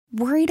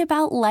Worried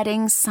about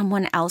letting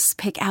someone else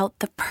pick out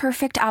the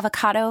perfect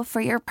avocado for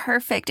your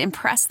perfect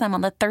impress them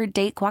on the third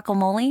date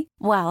guacamole?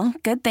 Well,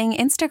 good thing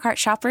Instacart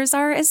shoppers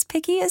are as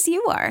picky as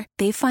you are.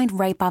 They find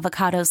ripe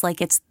avocados like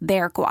it's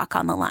their guac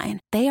on the line.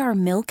 They are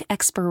milk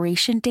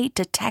expiration date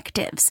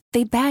detectives.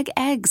 They bag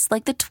eggs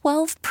like the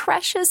 12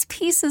 precious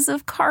pieces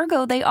of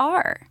cargo they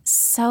are.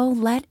 So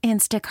let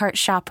Instacart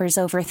shoppers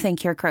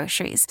overthink your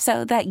groceries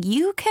so that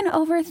you can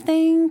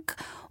overthink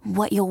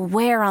what you'll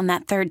wear on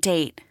that third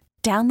date.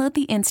 Download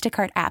the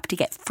Instacart app to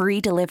get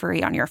free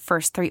delivery on your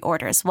first 3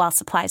 orders while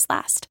supplies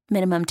last.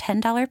 Minimum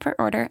 $10 per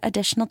order.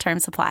 Additional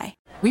terms apply.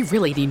 We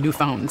really need new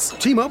phones.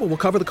 T-Mobile will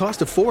cover the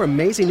cost of 4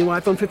 amazing new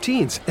iPhone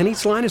 15s, and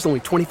each line is only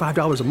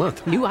 $25 a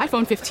month. New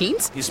iPhone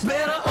 15s? It's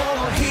better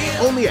over here.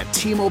 Only at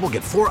T-Mobile,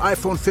 get 4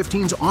 iPhone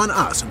 15s on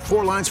us and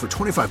 4 lines for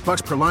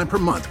 $25 per line per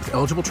month with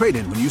eligible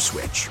trade-in when you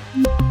switch.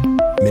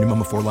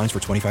 Minimum of 4 lines for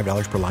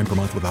 $25 per line per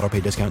month with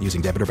autopay discount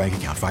using debit or bank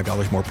account.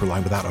 $5 more per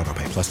line without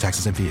autopay, plus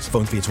taxes and fees.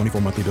 Phone fee at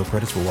 24 monthly bill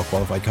credits for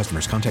well-qualified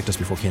customers. Contact us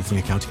before canceling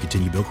account to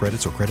continue bill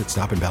credits or credit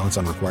stop and balance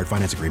on required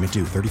finance agreement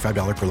due.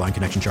 $35 per line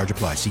connection charge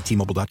applies. See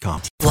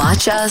T-Mobile.com.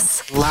 Watch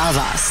us, love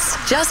us.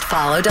 Just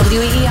follow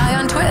WEEI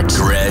on Twitch.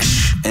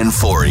 Gresh and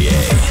Fauria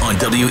on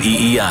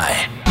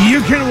WEEI.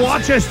 You can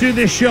watch us do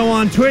this show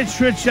on Twitch,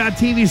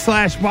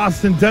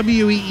 twitch.tv/Boston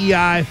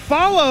WEEI.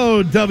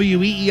 Follow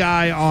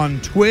WEEI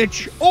on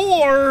Twitch,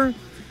 or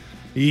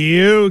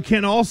you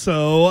can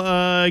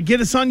also get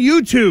us on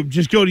YouTube.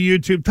 Just go to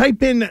YouTube,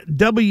 type in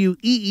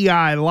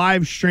WEEI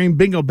live stream,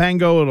 bingo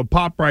bango, it'll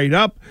pop right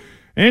up.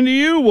 And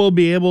you will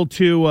be able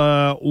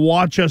to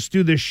watch us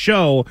do this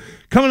show.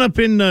 Coming up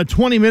in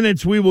 20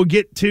 minutes, we will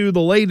get to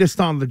the latest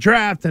on the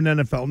draft and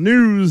NFL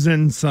news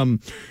and some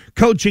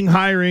coaching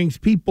hirings,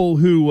 people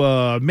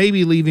who may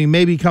be leaving,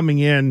 maybe coming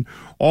in,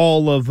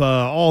 all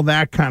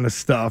that kind of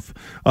stuff.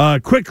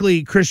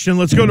 Quickly, Christian,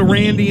 let's go to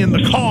Randy in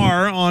the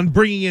car on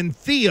bringing in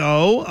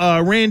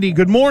Theo. Randy,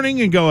 good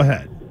morning, and go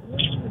ahead.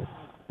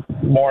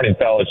 Good morning,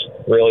 fellas.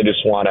 Really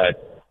just want to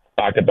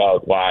talk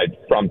about why,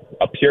 from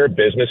a pure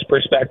business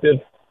perspective,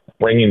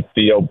 bringing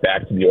Theo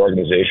back to the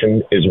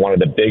organization is one of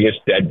the biggest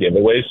dead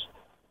giveaways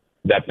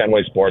that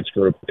Fenway Sports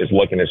Group is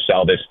looking to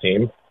sell this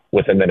team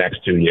within the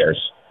next 2 years.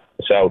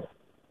 So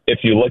if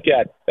you look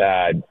at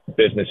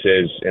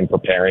businesses in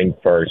preparing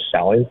for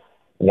selling,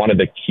 one of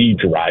the key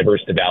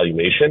drivers to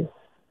valuation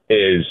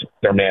is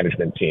their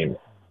management team.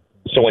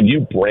 So when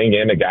you bring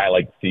in a guy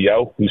like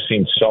Theo, who's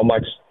seen so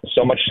much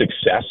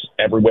success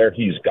everywhere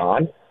he's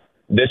gone,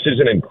 this is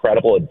an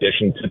incredible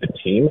addition to the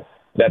team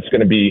that's going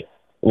to be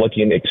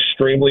looking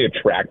extremely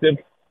attractive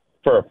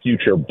for a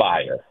future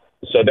buyer.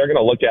 So they're going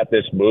to look at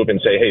this move and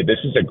say, hey, this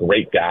is a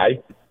great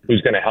guy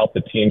who's going to help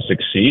the team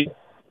succeed,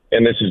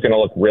 and this is going to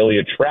look really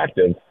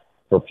attractive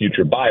for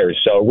future buyers.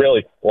 So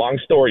really, long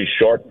story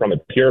short, from a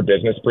pure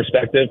business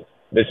perspective,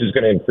 this is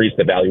going to increase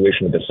the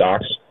valuation of the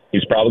Sox.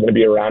 He's probably going to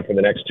be around for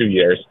the next 2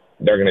 years.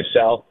 They're going to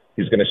sell.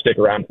 He's going to stick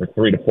around for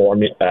 3 to 4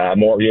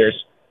 more years,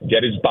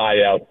 get his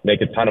buyout, make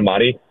a ton of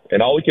money.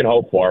 And all we can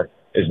hope for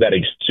is that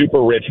a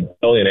super rich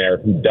billionaire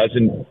who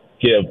doesn't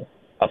give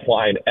a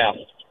flying F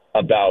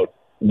about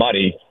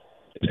money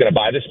is going to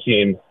buy this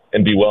team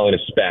and be willing to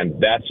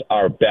spend. That's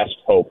our best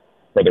hope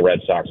for the Red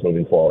Sox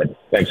moving forward.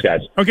 Thanks,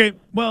 guys. Okay,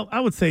 well, I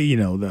would say,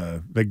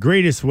 the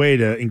greatest way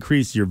to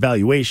increase your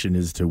valuation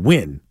is to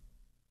win.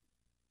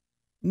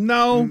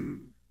 No.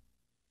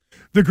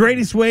 The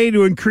greatest way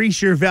to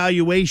increase your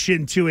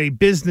valuation to a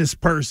business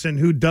person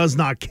who does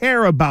not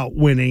care about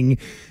winning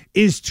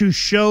is to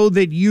show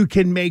that you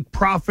can make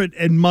profit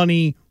and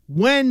money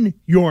when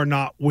you're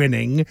not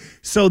winning.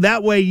 So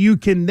that way you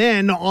can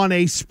then on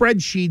a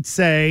spreadsheet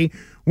say,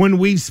 when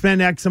we've spent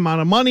X amount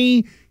of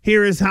money,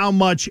 here is how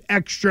much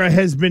extra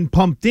has been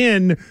pumped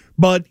in.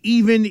 But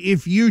even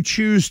if you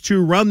choose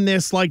to run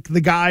this like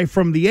the guy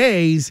from the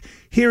A's,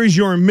 here is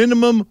your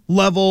minimum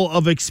level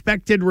of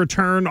expected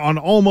return on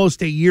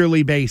almost a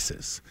yearly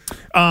basis.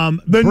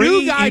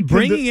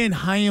 Bringing in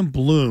Chaim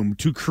Bloom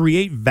to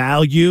create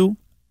value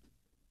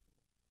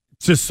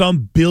to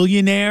some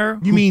billionaire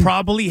who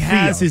probably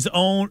has Theo? His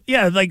own.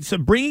 Yeah, so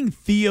bringing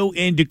Theo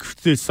in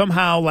to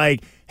somehow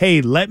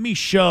hey, let me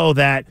show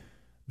that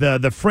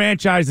the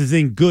franchise is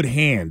in good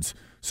hands.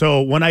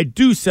 So when I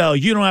do sell,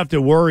 you don't have to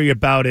worry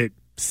about it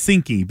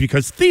sinking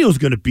because Theo's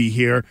going to be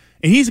here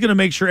and he's going to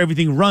make sure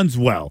everything runs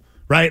well,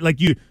 right?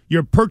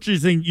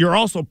 You're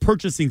also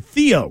purchasing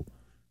Theo,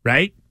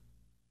 right?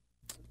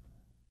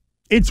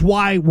 It's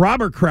why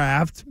Robert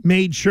Kraft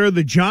made sure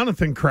that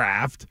Jonathan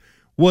Kraft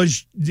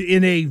was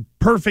in a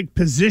perfect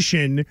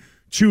position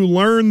to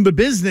learn the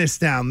business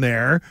down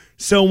there.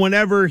 So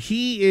whenever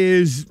he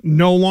is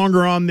no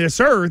longer on this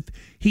earth,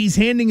 he's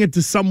handing it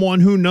to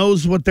someone who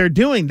knows what they're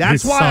doing.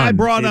 That's why I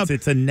brought up.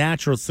 It's a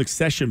natural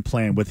succession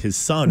plan with his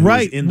son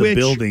who's in the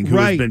building, who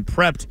has been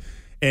prepped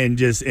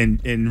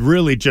and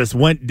really just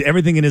went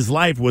everything in his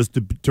life was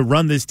to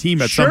run this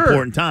team at some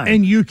point in time.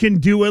 And you can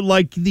do it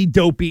like the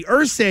dopey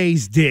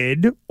Ursays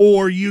did,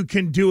 or you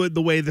can do it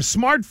the way the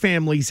Smart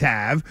families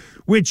have,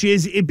 which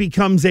is it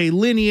becomes a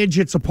lineage,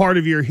 it's a part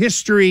of your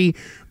history,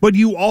 but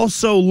you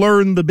also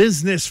learn the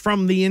business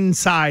from the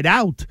inside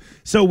out.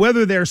 So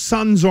whether they're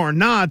sons or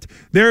not,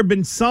 there have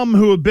been some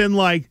who have been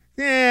like,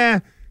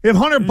 if if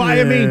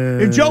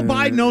Joe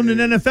Biden owned an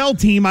NFL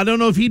team, I don't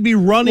know if he'd be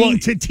running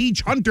to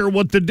teach Hunter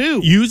what to do.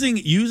 Using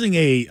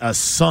a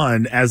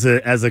son as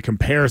a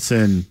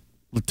comparison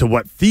to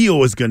what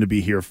Theo is going to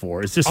be here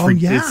for, it's just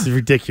it's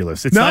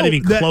ridiculous. It's not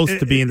even close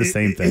to being the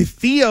same thing.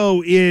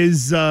 Theo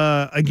is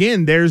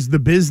again. There's the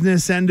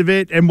business end of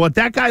it, and what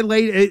that guy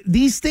laid.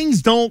 These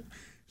things don't.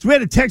 So we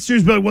had a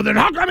texters be like, well, then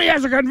how come he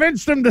hasn't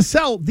convinced them to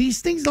sell?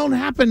 These things don't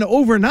happen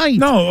overnight.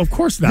 No, of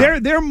course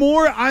not. They're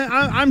more.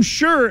 I'm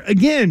sure.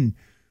 Again.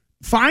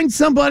 Find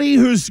somebody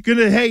who's going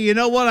to, hey, you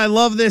know what? I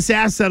love this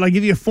asset. I'll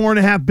give you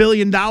 $4.5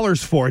 billion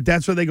for it.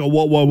 That's where they go,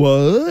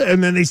 what?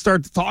 And then they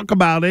start to talk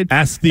about it.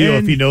 Ask Theo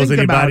if he knows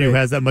anybody who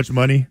has that much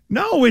money.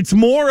 No, it's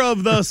more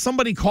of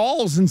somebody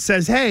calls and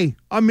says, hey,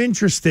 I'm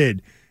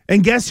interested.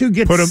 And guess who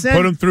gets sent?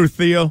 Put him through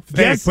Theo.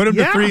 Put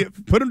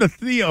him to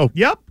Theo.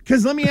 Yep.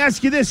 Because let me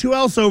ask you this. Who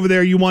else over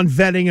there you want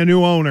vetting a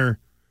new owner?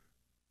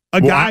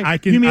 Guy?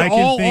 You mean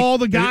all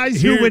the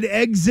guys who would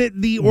exit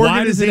the organization?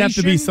 Why does it have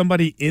to be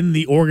somebody in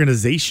the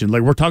organization?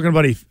 Like, we're talking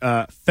about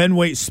a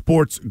Fenway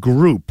Sports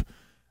Group.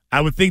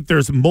 I would think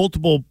there's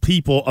multiple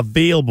people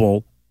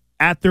available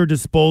at their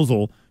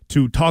disposal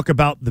to talk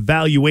about the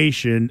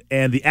valuation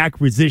and the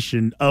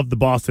acquisition of the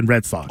Boston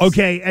Red Sox.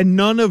 Okay, and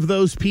none of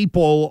those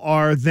people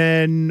are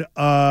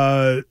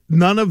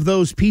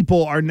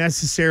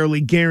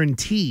necessarily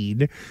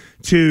guaranteed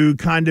to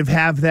kind of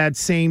have that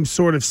same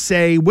sort of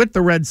say with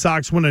the Red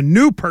Sox when a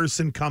new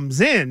person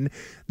comes in.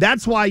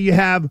 That's why you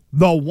have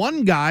the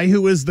one guy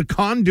who is the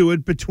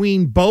conduit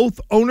between both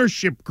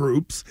ownership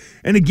groups.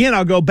 And again,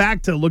 I'll go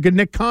back to look at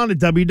Nick Khan at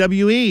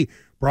WWE.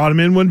 Brought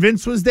him in when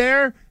Vince was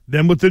there.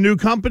 Then with the new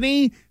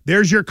company,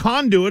 there's your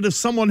conduit of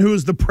someone who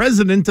is the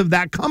president of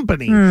that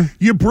company.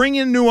 You bring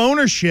in new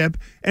ownership,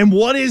 and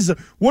what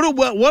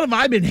have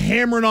I been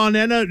hammering on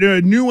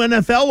new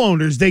NFL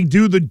owners? They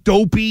do the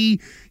dopey,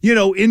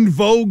 in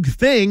vogue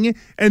thing,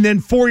 and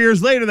then 4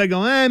 years later they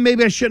go,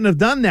 maybe I shouldn't have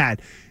done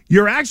that.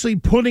 You're actually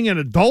putting an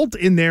adult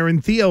in there in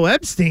Theo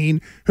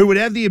Epstein who would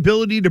have the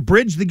ability to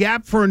bridge the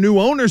gap for a new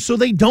owner so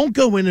they don't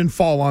go in and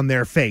fall on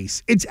their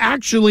face. It's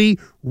actually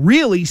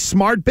really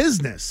smart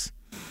business.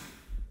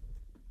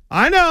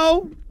 I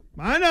know.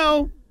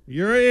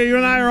 You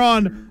and I are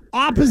on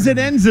opposite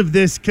ends of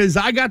this because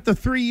I got the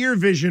 3-year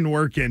vision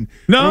working.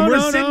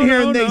 We're sitting here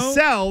and they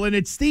sell, and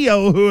it's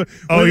Theo who.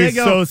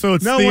 So it's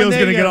Theo's going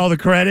to get all the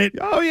credit.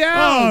 Oh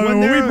yeah. When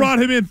we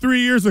brought him in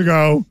 3 years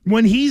ago.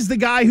 When he's the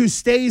guy who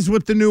stays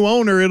with the new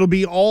owner, it'll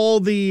be all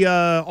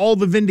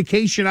the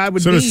vindication I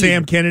would need. So does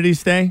Sam Kennedy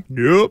stay?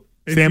 Nope.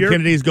 Sam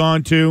Kennedy's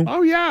gone too.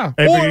 Oh yeah.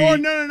 Or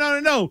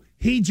no.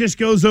 He just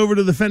goes over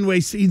to the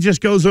Fenway. He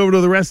just goes over to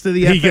the rest of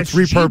the FSG gets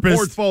repurposed.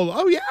 Portfolio.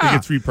 Oh, yeah. He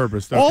gets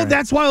repurposed. Okay.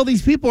 That's why all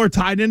these people are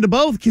tied into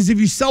both, because if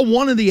you sell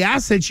one of the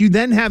assets, you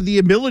then have the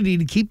ability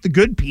to keep the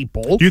good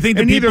people. Do you think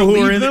the people either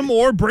who leave are them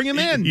or bring them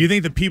in? Do you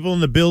think the people in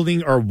the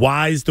building are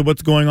wise to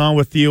what's going on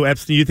with Theo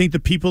Epstein? Do you think the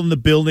people in the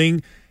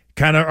building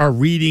kind of are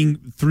reading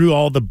through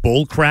all the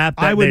bull crap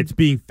that's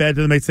being fed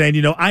to them and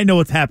saying, I know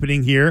what's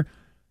happening here.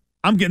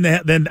 I'm getting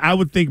that. Then I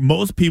would think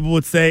most people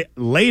would say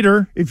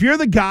later. If you're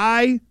the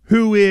guy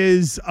who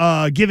is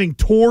giving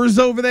tours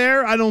over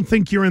there, I don't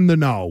think you're in the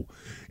know.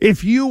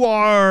 If you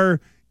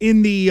are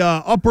in the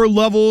upper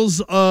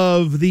levels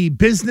of the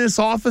business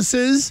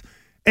offices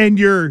and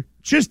you're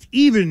just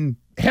even,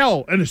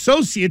 an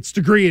associate's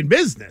degree in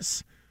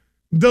business,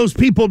 those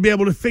people will be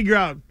able to figure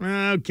out,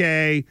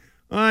 okay,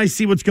 I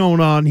see what's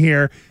going on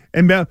here.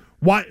 And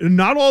why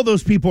not all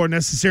those people are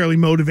necessarily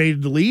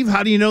motivated to leave?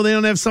 How do you know they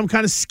don't have some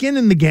kind of skin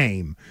in the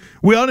game?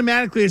 We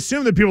automatically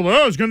assume that people,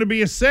 it's going to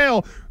be a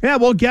sale. Yeah,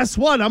 well, guess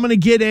what? I'm going to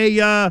get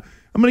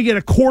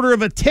a quarter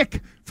of a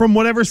tick from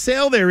whatever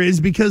sale there is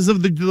because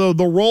of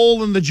the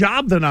role and the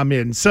job that I'm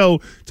in.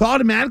 So to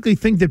automatically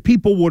think that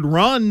people would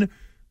run,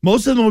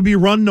 most of them would be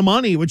run to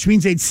money, which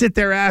means they'd sit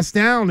their ass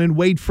down and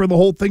wait for the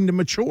whole thing to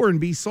mature and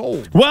be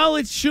sold. Well,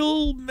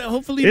 it'll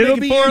hopefully make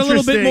it for a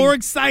little bit more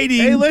exciting.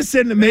 Hey,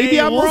 listen, maybe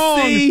I'm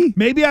wrong. See.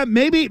 Maybe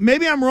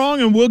I'm wrong,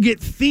 and we'll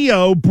get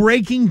Theo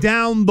breaking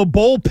down the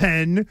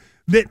bullpen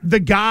that the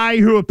guy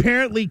who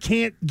apparently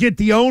can't get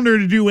the owner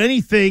to do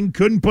anything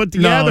couldn't put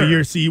together.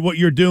 No, what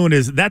you're doing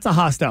is that's a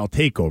hostile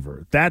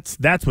takeover.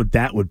 That's what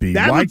that would be.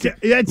 That's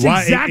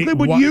exactly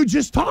what you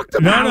just talked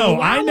about.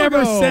 No, I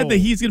never said that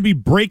he's going to be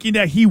breaking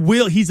that. He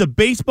will. He's a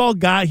baseball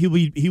guy. He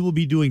will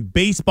be doing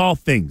baseball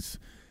things.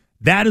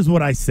 That is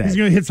what I said. He's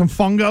going to hit some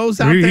fungos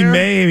out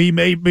there. He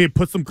may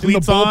put some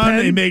cleats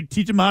on. He may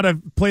teach him how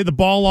to play the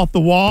ball off the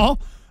wall.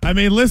 I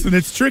mean, listen,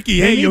 it's tricky.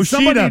 Hey,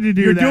 Yoshida,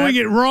 you're doing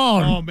it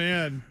wrong. Oh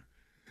man.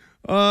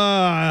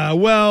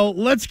 Well,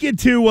 let's get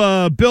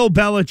to Bill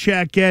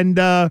Belichick.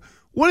 And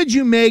what did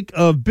you make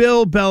of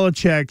Bill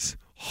Belichick's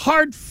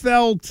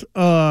heartfelt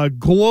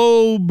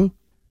Globe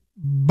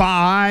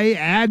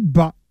ad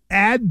buy,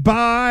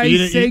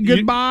 say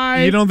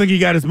goodbye. You don't think he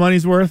got his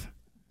money's worth?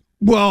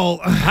 Well,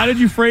 how did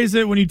you phrase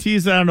it when you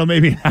teased it? I don't know,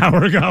 maybe an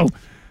hour ago.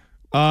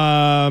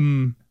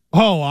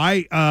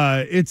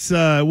 It's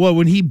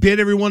when he bid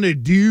everyone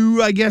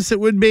adieu, I guess it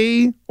would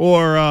be,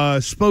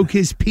 or spoke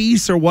his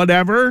piece or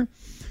whatever.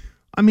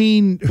 I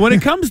mean, when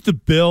it comes to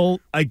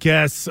Bill, I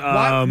guess.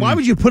 Why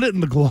would you put it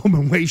in the Globe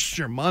and waste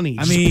your money?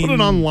 Just put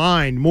it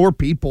online. More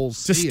people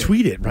see it.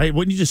 Tweet it, right?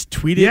 Wouldn't you just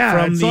tweet it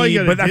from that's all you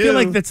gotta But do. I feel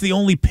like that's the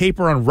only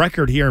paper on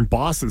record here in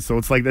Boston, so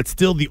it's like that's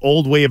still the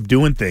old way of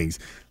doing things.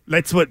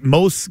 That's what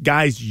most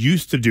guys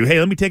used to do. Hey,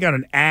 let me take out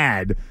an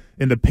ad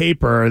in the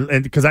paper,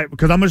 and because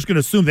I'm just going to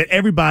assume that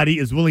everybody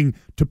is willing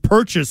to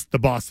purchase the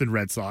Boston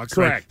Red Sox.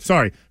 Correct. Right?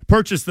 Sorry,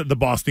 purchase the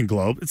Boston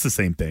Globe. It's the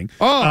same thing.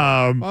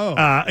 Or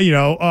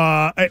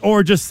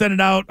just send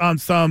it out on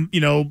some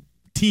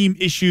team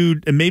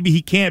issued, and maybe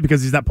he can't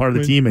because he's not part of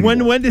the team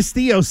anymore. When does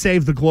Theo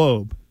save the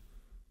Globe?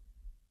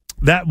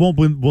 That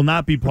will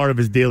not be part of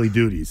his daily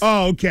duties.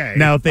 Oh, okay.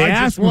 Now, if they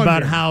ask him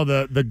about how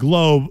the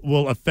Globe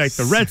will affect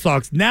the Red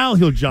Sox, now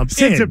he'll jump in.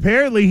 Since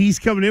apparently he's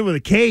coming in with a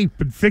cape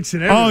and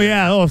fixing everything. Oh,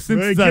 yeah.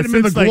 Since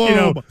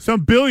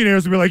some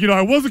billionaires will be like,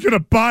 I wasn't going to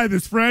buy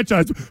this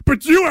franchise,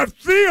 but you have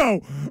Theo.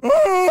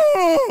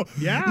 Oh,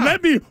 yeah.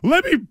 Let me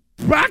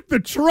back the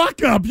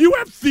truck up. You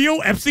have Theo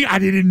Epstein. I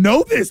didn't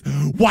know this.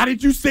 Why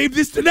did you save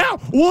this to now?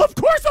 Well, of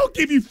course I'll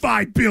give you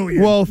 $5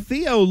 billion. Well,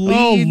 Theo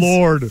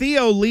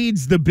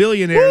leads the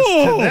billionaires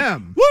to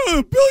them.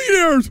 Whoa,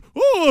 billionaires.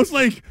 Oh, it's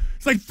like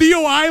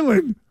Theo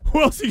Island.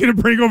 Who else are you gonna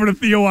bring over to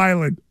Theo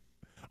Island?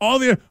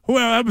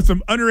 That was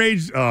some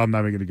underage. Oh, I'm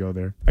not even gonna go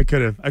there. I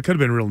could have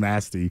been real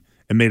nasty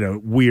and made a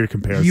weird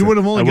comparison. You would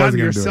have only gotten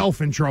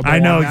yourself in trouble. I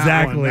know on that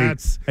exactly. One.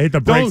 I hit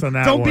the brakes on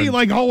that Don't one. be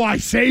like, I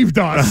saved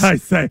us. I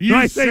saved me.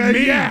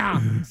 Yeah,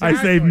 exactly. I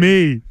saved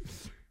me.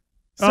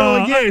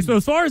 So again, so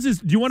as far as this,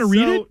 do you want to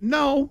read it?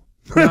 No.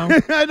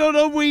 I don't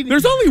know.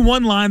 There's only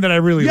one line that I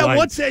really like.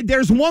 What's it?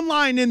 There's one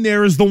line in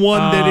there is the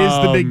one that is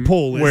the big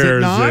pull. Where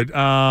is it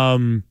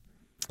not?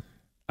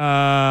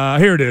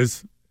 Here it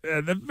is.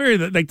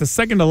 The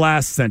second to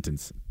last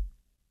sentence.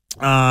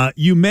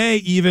 You may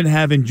even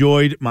have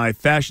enjoyed my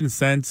fashion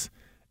sense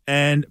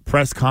and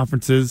press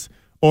conferences,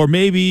 or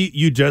maybe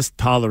you just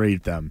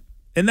tolerate them.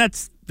 And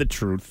that's the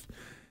truth.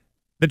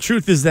 The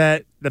truth is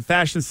that the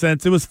fashion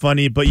sense, it was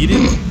funny, but you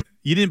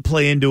didn't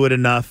play into it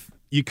enough.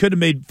 You could have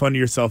made fun of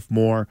yourself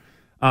more.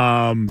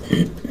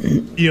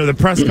 The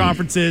press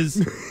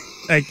conferences,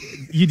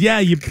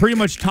 you pretty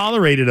much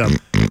tolerated them.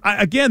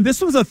 Again, this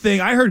was a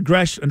thing. I heard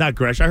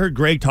I heard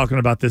Greg talking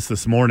about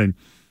this morning,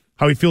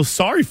 how he feels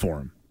sorry for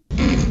him.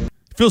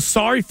 Feels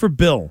sorry for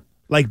Bill.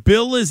 Like,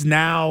 Bill is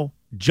now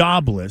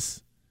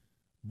jobless,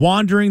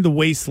 wandering the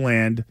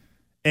wasteland,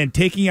 and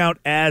taking out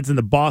ads in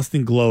the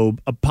Boston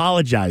Globe,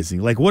 apologizing.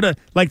 Like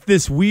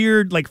this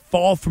weird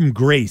fall from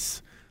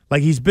grace.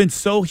 Like, he's been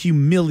so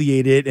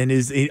humiliated, and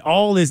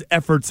all his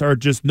efforts are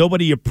just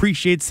nobody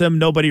appreciates him,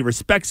 nobody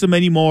respects him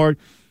anymore.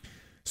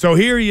 So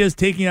here he is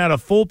taking out a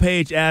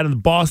full-page ad in the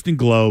Boston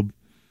Globe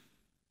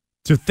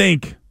to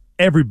thank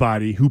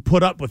everybody who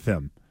put up with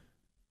him.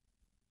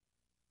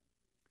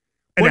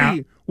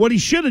 What he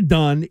should have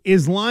done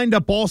is lined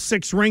up all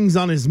 6 rings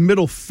on his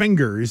middle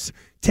fingers,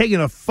 taken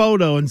a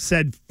photo, and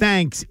said,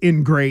 "Thanks,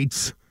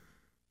 ingrates.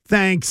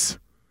 Thanks.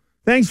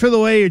 Thanks for the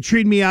way you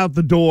treated me out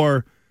the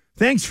door.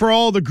 Thanks for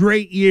all the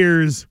great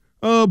years.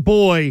 Oh,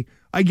 boy.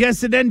 I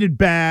guess it ended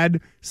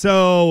bad.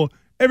 So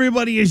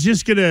everybody is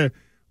just going to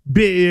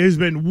has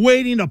been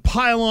waiting to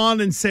pile on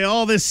and say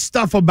all this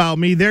stuff about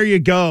me. There you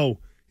go."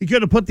 He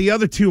could have put the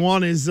other 2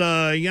 on his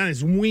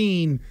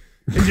ween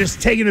and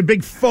just taking a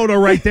big photo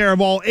right there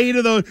of all 8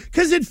 of those.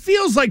 Because it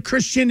feels like,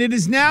 Christian, it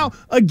is now,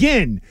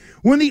 again,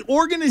 when the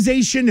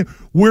organization,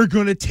 we're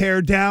going to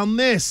tear down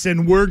this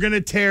and we're going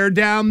to tear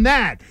down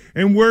that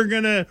and we're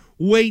going to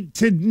wait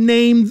to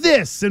name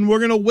this and we're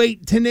going to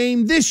wait to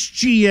name this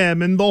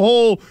GM and the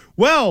whole,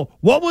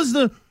 what was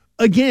the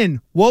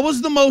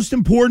most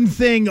important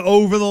thing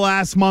over the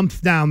last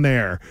month down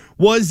there?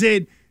 Was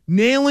it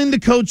nailing the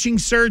coaching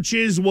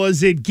searches?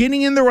 Was it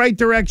getting in the right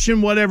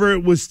direction? Whatever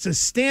it was, to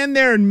stand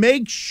there and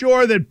make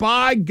sure that,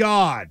 by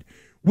God,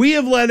 we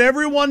have let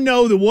everyone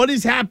know that what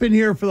has happened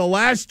here for the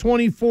last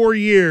 24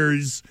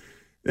 years,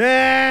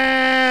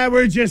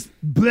 we're just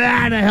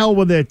blah to hell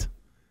with it.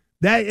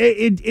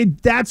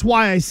 That's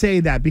why I say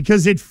that,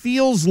 because it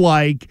feels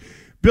like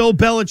Bill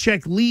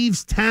Belichick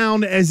leaves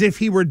town as if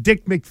he were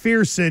Dick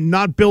McPherson,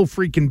 not Bill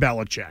freaking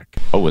Belichick.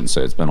 I wouldn't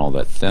say it's been all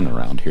that thin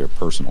around here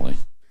personally.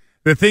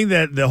 The thing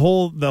that the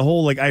whole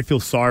I feel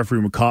sorry for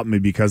him caught me,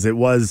 because it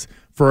was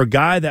for a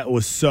guy that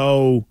was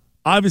so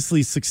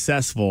obviously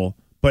successful,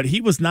 but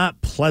he was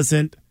not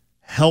pleasant,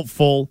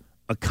 helpful,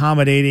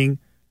 accommodating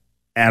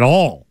at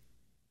all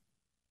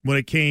when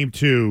it came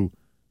to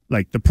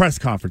the press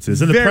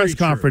conferences. And the press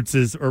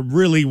conferences are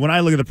really, when I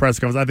look at the press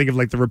conferences, I think of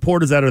the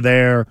reporters that are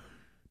there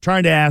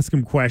trying to ask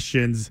him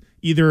questions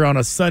either on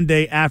a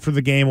Sunday after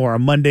the game or a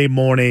Monday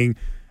morning.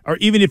 or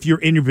even if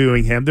you're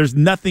interviewing him, there's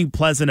nothing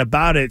pleasant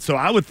about it. So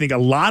I would think a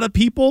lot of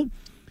people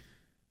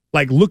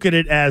look at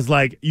it as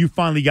you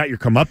finally got your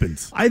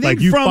comeuppance. I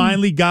think you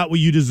finally got what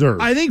you deserve.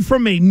 I think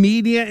from a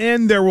media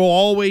end, there will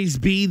always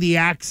be the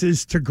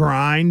axes to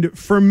grind.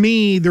 For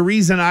me, the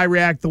reason I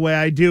react the way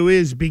I do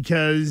is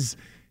because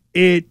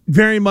it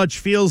very much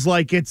feels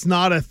like it's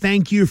not a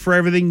thank you for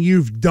everything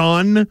you've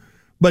done,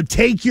 but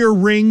take your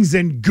rings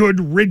and good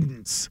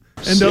riddance.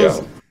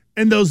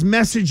 And those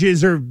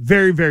messages are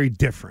very, very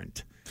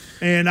different.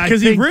 And I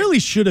think he really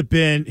should have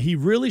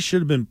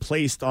been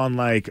placed on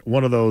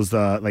one of those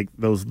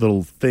those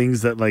little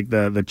things that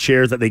the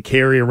chairs that they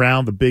carry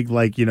around, the big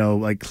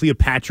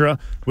Cleopatra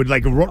would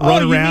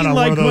run around on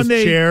one of those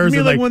chairs,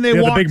 and when they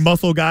walked, the big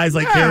muscle guys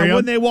carry them.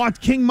 When they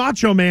walked King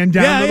Macho Man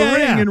down to the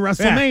ring in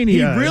WrestleMania.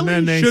 Yeah. He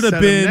really should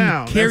have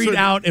been carried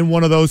out in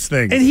one of those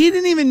things. And he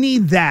didn't even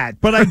need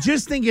that, but I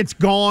just think it's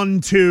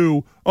gone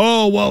to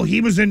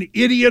he was an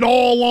idiot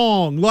all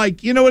along.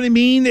 You know what I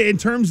mean? In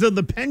terms of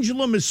the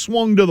pendulum is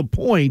swung to the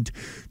point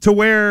to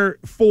where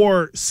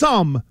for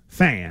some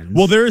fans.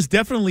 Well, there is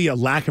definitely a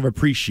lack of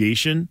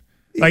appreciation.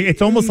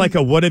 It's almost like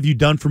a what have you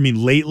done for me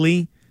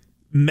lately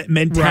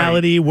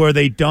mentality where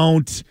they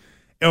don't,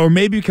 or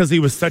maybe because he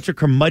was such a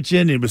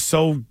curmudgeon, it was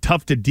so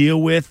tough to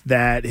deal with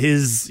that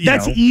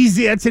That's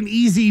easy. That's an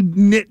easy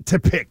nit to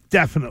pick,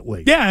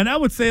 definitely. Yeah, and I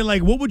would say,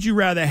 what would you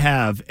rather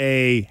have?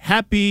 A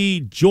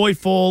happy,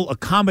 joyful,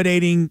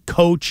 accommodating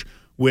coach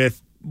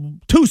with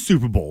 2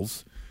 Super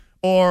Bowls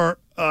or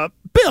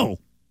Bill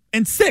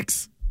and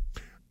 6?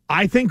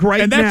 I think now...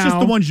 And that's just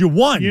the ones you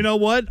won. You know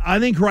what? I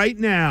think right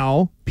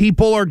now,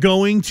 people are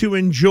going to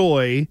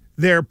enjoy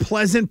their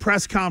pleasant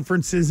press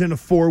conferences in a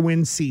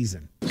 4-win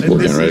season. We're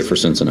getting ready for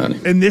Cincinnati.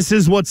 And this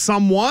is what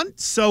some want,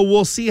 so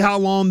we'll see how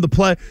long the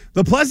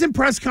pleasant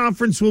press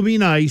conference will be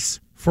nice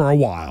for a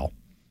while.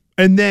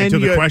 And then until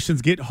the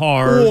questions get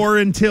hard, or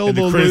until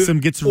the criticism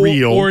gets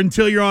real, or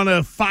until you're on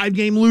a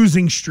 5-game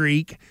losing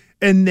streak,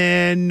 and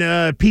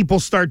then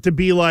people start to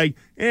be like,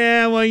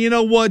 you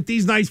know what?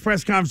 These nice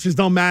press conferences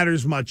don't matter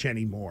as much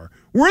anymore.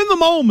 We're in the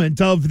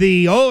moment of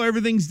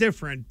everything's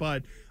different,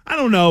 but I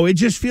don't know. It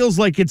just feels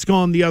like it's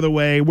gone the other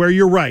way, where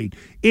you're right.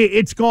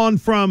 It's gone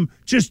from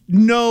just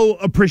no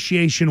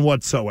appreciation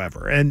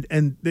whatsoever, and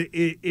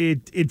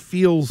it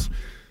feels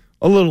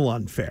a little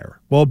unfair.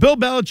 Well, Bill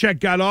Belichick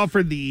got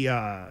offered the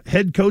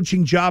head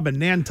coaching job at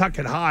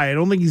Nantucket High. I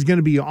don't think he's going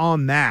to be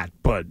on that,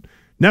 but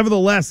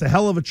nevertheless, a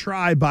hell of a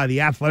try by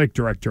the athletic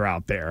director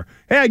out there.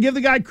 Hey, I give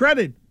the guy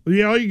credit.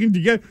 You can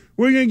get.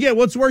 What are you going to get?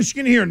 What's the worst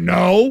you're going to hear?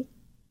 No.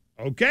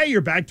 Okay,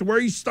 you're back to where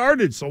you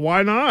started, so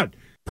why not?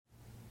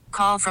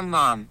 Call from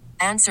mom.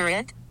 Answer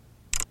it.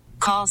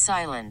 Call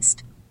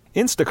silenced.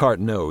 Instacart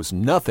knows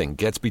nothing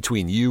gets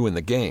between you and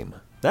the game.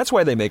 That's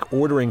why they make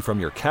ordering from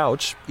your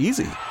couch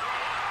easy.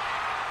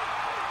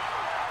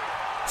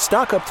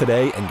 Stock up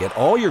today and get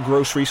all your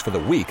groceries for the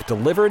week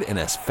delivered in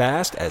as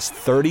fast as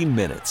 30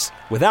 minutes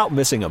without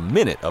missing a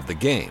minute of the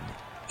game.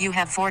 You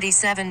have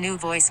 47 new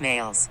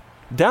voicemails.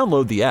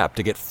 Download the app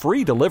to get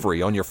free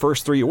delivery on your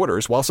first 3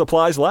 orders while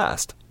supplies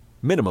last.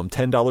 Minimum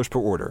 $10 per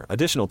order.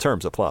 Additional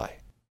terms apply.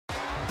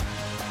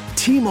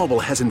 T-Mobile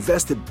has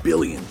invested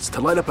billions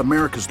to light up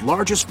America's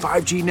largest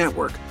 5G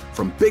network,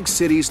 from big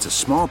cities to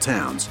small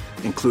towns,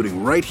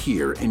 including right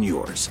here in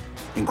yours.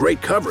 And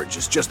great coverage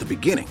is just the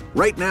beginning.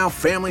 Right now,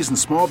 families and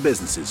small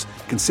businesses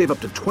can save up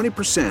to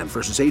 20%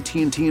 versus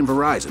AT&T and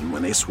Verizon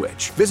when they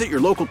switch. Visit your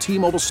local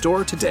T-Mobile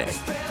store today.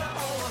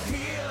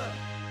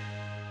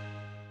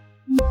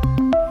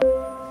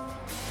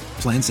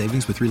 Plan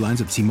savings with 3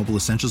 lines of T-Mobile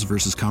Essentials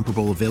versus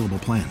comparable available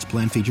plans.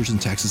 Plan features and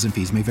taxes and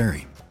fees may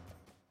vary.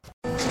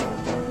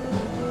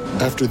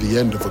 After the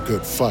end of a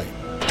good fight,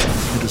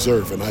 you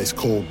deserve an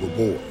ice-cold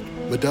reward.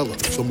 Modelo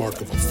is the mark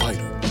of a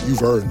fighter.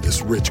 You've earned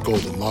this rich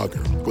golden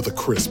lager with a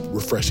crisp,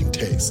 refreshing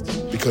taste.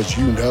 Because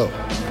you know,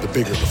 the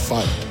bigger the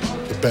fight,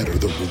 the better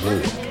the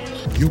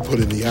reward. You put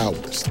in the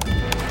hours,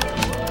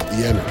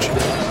 the energy,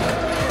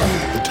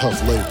 the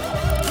tough labor.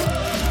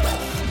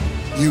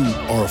 You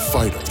are a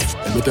fighter,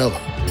 and Modelo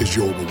is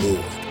your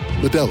reward.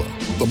 Modelo,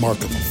 the mark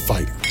of a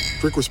fighter.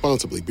 Drink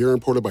responsibly. Beer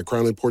imported by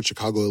Crown Imports,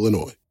 Chicago,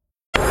 Illinois.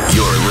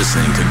 You're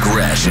listening to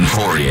Gresh and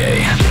Fauria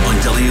on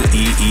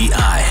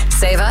WEEI.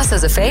 Save us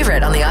as a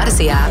favorite on the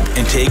Odyssey app.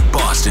 And take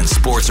Boston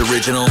Sports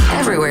Original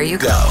everywhere you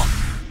go.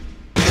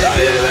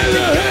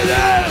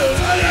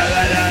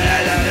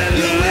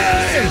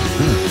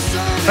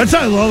 That's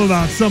what I love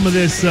about some of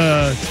this,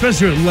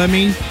 especially with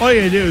Lemmy. All you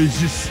gotta do is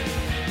just...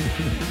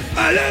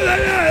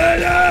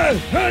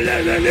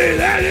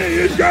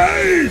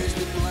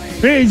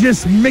 Hey,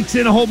 just mix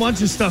in a whole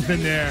bunch of stuff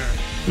in there.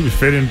 It would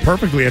fit in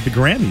perfectly at the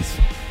Grammys.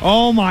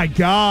 Oh, my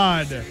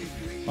God.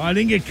 I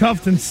didn't get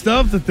cuffed and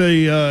stuffed at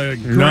the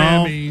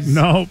Grammys.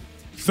 No.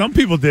 Some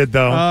people did,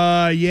 though.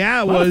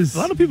 Yeah, it was. A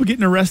lot of people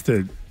getting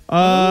arrested.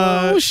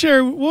 We'll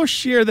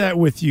share that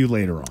with you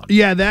later on.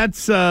 Yeah,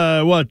 that's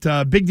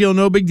big deal,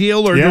 no big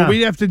deal? Or do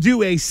we have to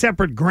do a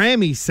separate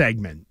Grammy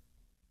segment?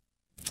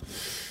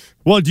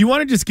 Well, do you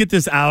want to just get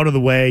this out of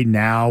the way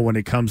now when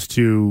it comes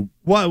to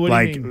What do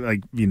like, you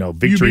mean? like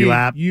victory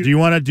lap. Do you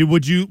want to do?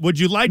 Would you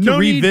like to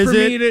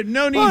revisit?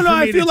 No need for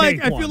me to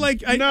take one.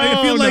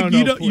 I feel like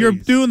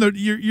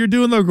you're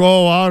doing the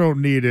goal. I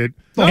don't need it.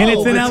 And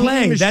it's in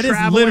LA. That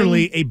is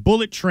literally a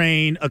bullet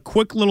train, a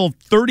quick little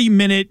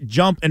 30-minute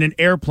jump in an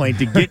airplane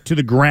to get to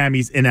the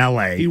Grammys in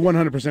LA. He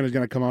 100% is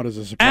going to come out as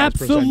a surprise.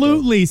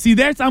 Absolutely. See,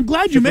 I'm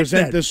glad you mentioned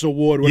that. Present this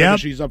award, whatever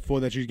she's up for,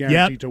 that she's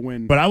guaranteed to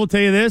win. But I will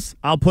tell you this: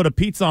 I'll put a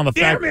pizza on the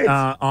fact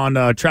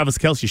on Travis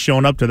Kelce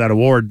showing up to that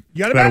award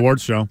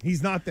show.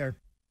 He's not there.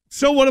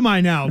 So what am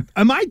I now?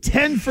 Am I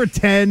 10 for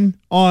 10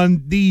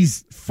 on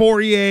these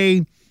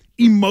Fauria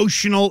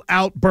emotional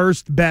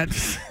outburst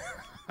bets?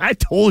 I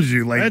told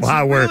you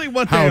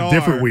how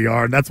different we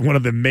are, and that's one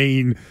of the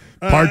main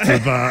parts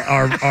of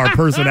our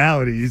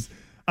personalities.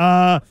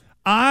 I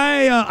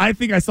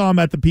think I saw him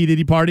at the P.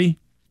 Diddy party.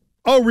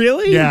 Oh,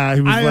 really? Yeah,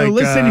 he was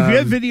listen, if you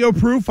have video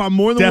proof, I'm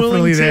more than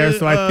willing to there.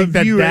 So I think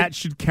that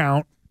should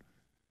count.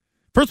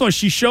 First of all,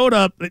 she showed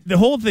up. The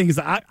whole thing is,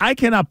 I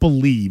cannot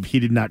believe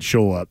he did not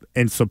show up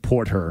and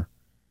support her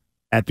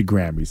at the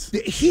Grammys.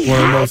 He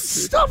has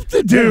stuff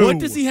to do. What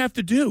does he have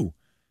to do?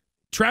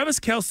 Travis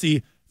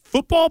Kelce.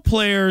 Football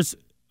players,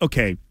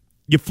 okay,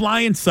 you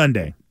fly in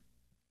Sunday.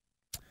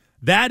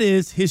 That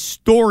is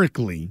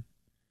historically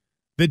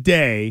the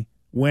day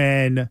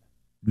when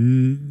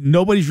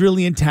nobody's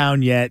really in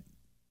town yet.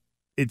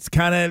 It's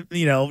kind of,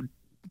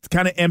 it's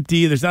kind of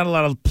empty. There's not a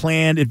lot of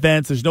planned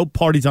events. There's no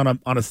parties on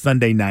a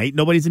Sunday night.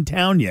 Nobody's in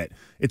town yet.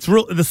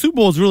 The Super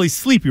Bowl is really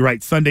sleepy,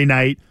 right? Sunday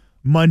night,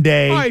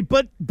 Monday. All right,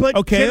 but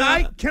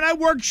okay, can I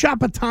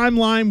workshop a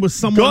timeline with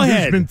someone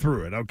who's been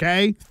through it,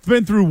 okay?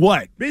 Been through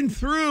what? Been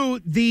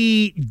through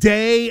the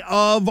day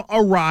of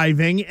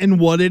arriving and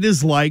what it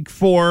is like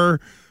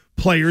for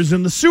players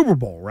in the Super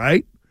Bowl,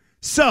 right?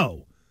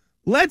 So,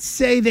 let's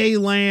say they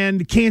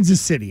land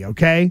Kansas City,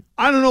 okay?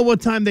 I don't know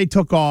what time they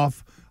took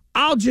off.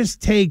 I'll just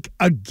take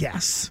a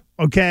guess,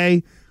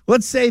 okay?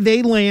 Let's say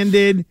they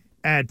landed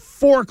at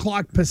 4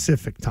 o'clock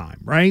Pacific time,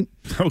 right?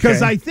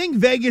 Because I think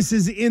Vegas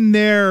is in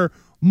their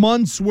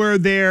months where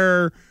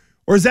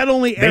or is that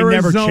only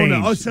Arizona?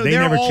 Never oh, so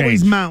they're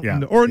always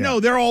mountain. No,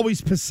 they're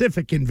always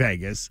Pacific in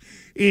Vegas.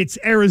 It's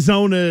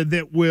Arizona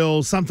that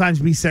will sometimes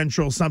be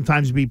Central,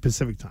 sometimes be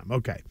Pacific time.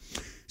 Okay.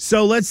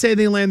 So let's say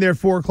they land there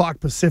 4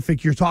 o'clock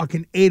Pacific. You're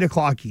talking 8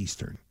 o'clock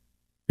Eastern.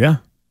 Yeah.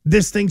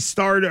 This thing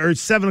started, or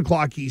 7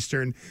 o'clock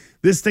Eastern.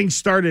 This thing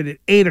started at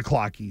 8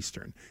 o'clock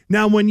Eastern.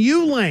 Now, when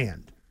you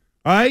land,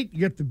 all right, you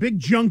get the big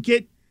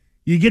junket.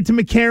 You get to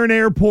McCarran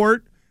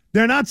Airport.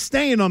 They're not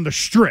staying on the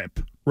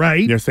Strip,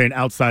 right? They're staying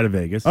outside of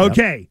Vegas.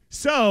 Okay,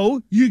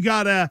 so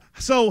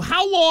so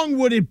how long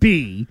would it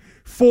be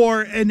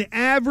for an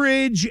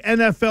average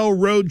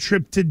NFL road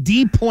trip to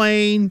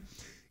deplane,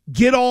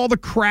 get all the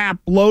crap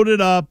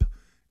loaded up,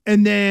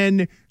 and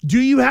then do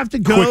you have to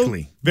go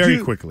quickly,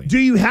 very quickly? Do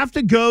you have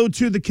to go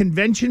to the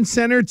convention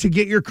center to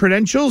get your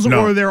credentials,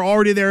 or they're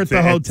already there at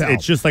the hotel?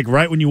 It's just like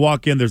right when you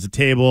walk in, there's a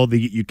table.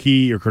 They get you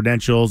key, your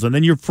credentials, and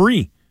then you're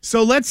free.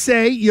 So let's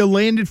say you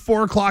landed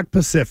 4 o'clock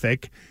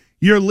Pacific.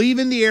 You're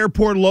leaving the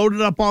airport,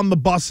 loaded up on the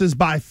buses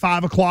by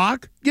 5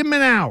 o'clock. Give them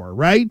an hour,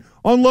 right?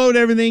 Unload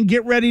everything,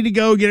 get ready to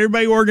go, get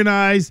everybody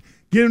organized,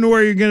 get them to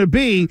where you're going to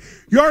be.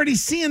 You're already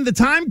seeing the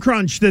time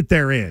crunch that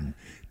they're in.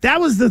 That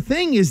was the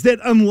thing, is that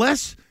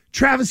unless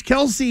Travis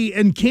Kelce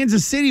and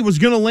Kansas City was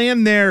going to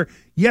land there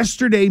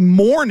yesterday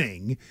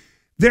morning,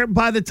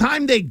 by the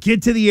time they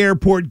get to the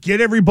airport,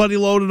 get everybody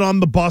loaded on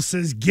the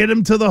buses, get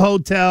them to the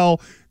hotel,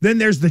 then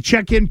there's the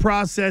check-in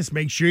process,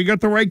 make sure you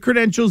got the right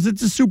credentials,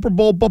 it's a Super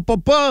Bowl,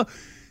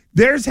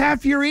 There's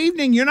half your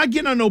evening. You're not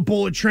getting on no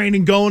bullet train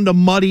and going to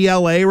muddy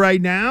L.A.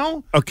 right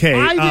now. Okay.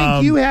 I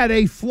think you had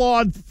a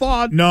flawed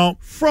thought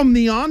from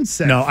the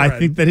onset. No, Fred. I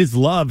think that his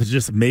love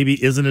just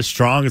maybe isn't as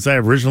strong as I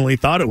originally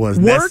thought it was.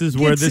 Work this is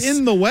where gets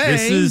in the way.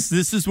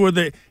 This is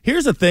where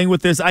here's the thing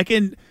with this.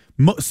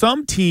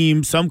 Some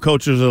teams, some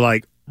coaches are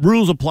like,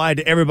 rules apply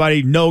to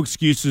everybody, no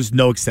excuses,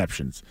 no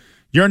exceptions.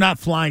 You're not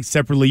flying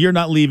separately. You're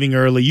not leaving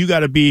early. You got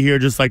to be here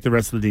just like the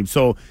rest of the team.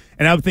 So,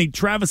 and I would think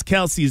Travis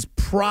Kelce is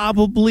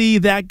probably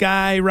that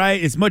guy,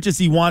 right? As much as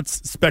he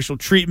wants special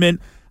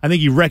treatment, I think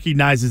he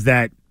recognizes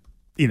that,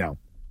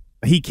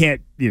 he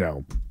can't,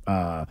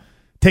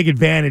 take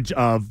advantage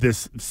of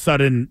this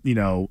sudden,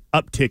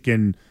 uptick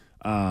in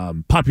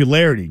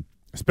popularity,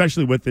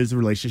 especially with his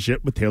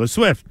relationship with Taylor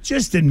Swift.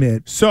 Just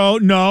admit. So,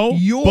 no.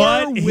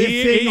 You're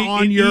whiffing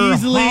on your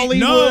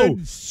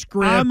Hollywood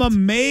script. I'm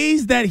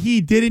amazed that he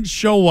didn't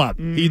show up.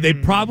 They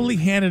probably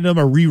handed him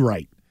a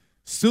rewrite.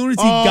 As soon as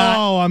he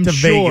got to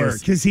Vegas.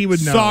 Because he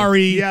would know.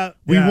 Sorry.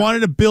 We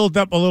wanted to build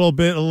up a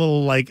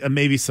little like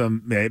maybe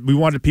some. We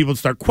wanted people to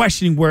start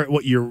questioning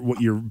what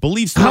your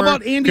beliefs were. How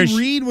about Andy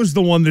Reid was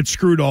the one that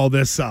screwed all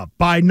this up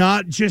by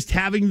not just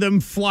having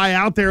them fly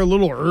out there a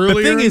little earlier?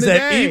 The thing is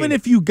that day. Even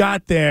if you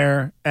got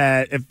there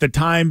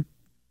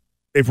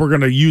if we're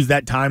going to use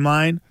that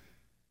timeline,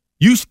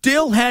 you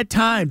still had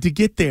time to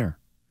get there.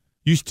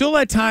 You still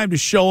had time to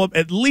show up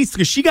at least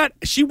because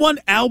she won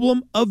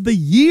Album of the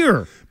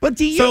Year. But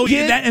do you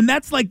and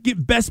that's like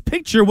Best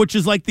Picture, which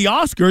is like the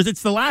Oscars.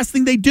 It's the last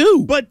thing they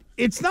do. But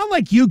it's not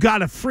like you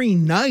got a free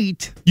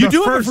night. You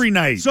do have a free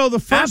night. So the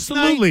first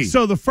Absolutely.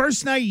 the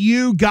first night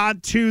you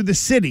got to the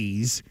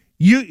cities,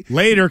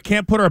 later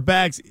can't put our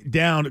bags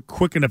down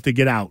quick enough to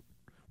get out.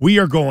 We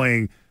are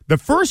going. The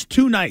first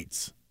 2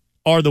 nights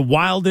are the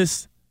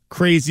wildest,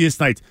 craziest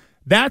nights.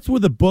 That's where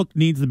the book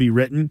needs to be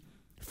written.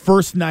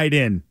 First night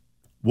in,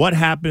 what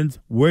happens?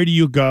 Where do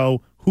you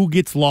go? Who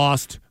gets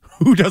lost?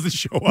 Who doesn't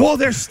show up? Well,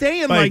 they're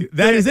staying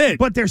that is it.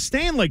 But they're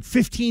staying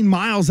 15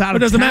 miles out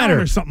of doesn't town matter.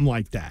 or something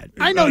like that.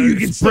 I know you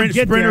can still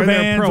get Sprinter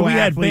there. vans. We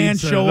had vans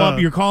show up.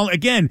 You're calling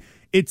again.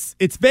 It's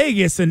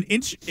Vegas,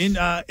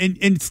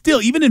 and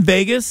still even in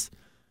Vegas.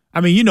 I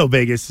mean,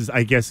 Vegas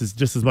is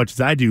just as much as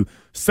I do.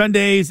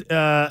 Sundays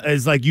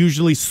is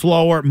usually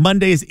slower.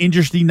 Monday is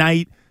industry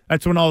night.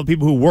 That's when all the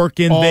people who work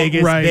in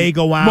Vegas, they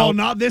go out. Well,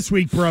 not this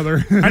week,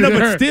 brother. I know,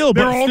 but still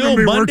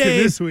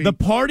Monday, this week. The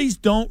parties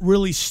don't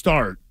really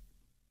start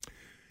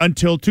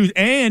until Tuesday.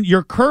 And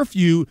your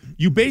curfew,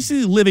 you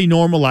basically live a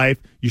normal life.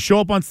 You show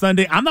up on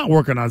Sunday. I'm not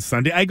working on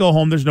Sunday. I go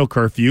home. There's no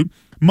curfew.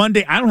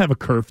 Monday, I don't have a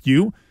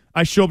curfew.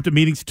 I show up to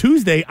meetings.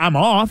 Tuesday, I'm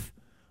off.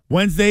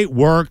 Wednesday,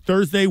 work.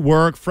 Thursday,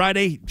 work.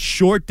 Friday,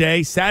 short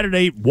day.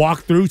 Saturday,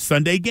 walk through.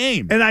 Sunday,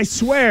 game. And I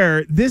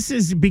swear, this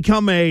has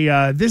become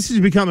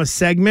a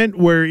segment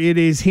where it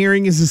is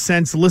hearing is a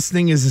sense,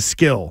 listening is a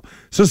skill.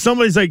 So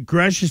somebody's like,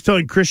 Gresh is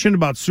telling Christian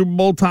about Super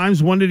Bowl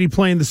times. When did he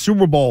play in the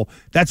Super Bowl?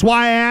 That's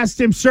why I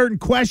asked him certain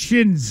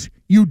questions,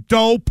 you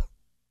dope.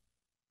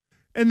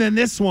 And then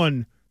this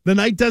one, the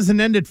night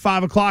doesn't end at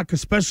 5 o'clock,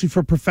 especially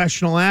for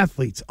professional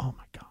athletes. Oh,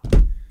 my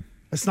God.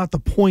 That's not the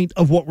point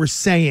of what we're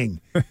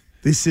saying.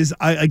 This is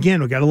again.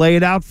 We got to lay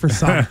it out for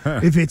some.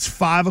 If it's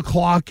 5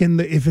 o'clock in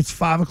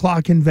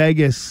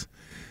Vegas,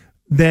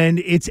 then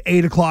it's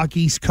 8 o'clock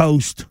East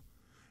Coast,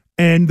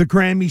 and the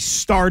Grammy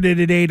started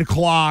at 8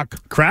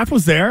 o'clock. Kraft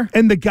was there,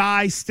 and the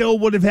guy still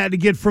would have had to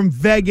get from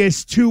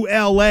Vegas to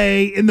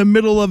L.A. in the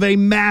middle of a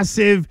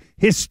massive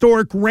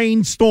historic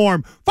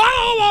rainstorm.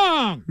 Follow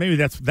along. Maybe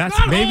that's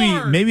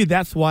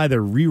why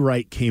the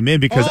rewrite came in,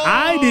 because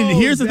I didn't.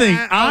 Here's the thing: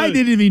 I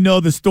didn't even know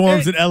the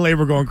storms in LA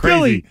were going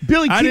crazy.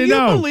 Billy, can you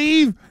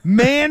believe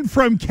man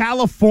from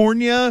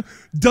California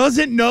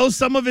doesn't know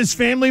some of his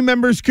family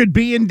members could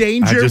be in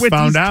danger? I just with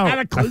found these out.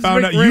 cataclysmic I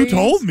found out. rains? You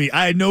told me.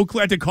 I had no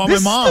clue. I had to call my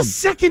mom. This is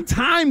the second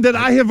time that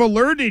I have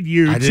alerted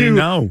you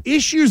to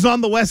issues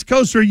on the West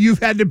Coast where you've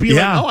had to be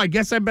like, oh, I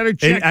guess I better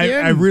check in.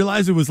 I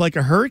realized it was like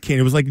a hurricane.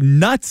 It was like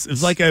nuts. It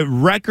was like a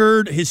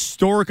record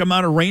historic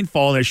amount of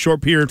rainfall in a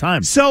short period of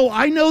time. So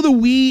I know that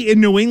we in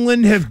New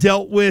England have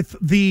dealt with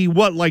the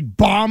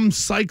bomb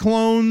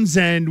cyclones,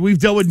 and we've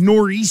dealt with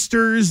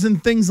nor'easters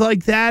and things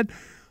like that.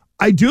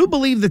 I do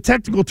believe the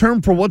technical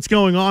term for what's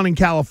going on in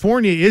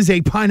California is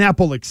a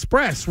pineapple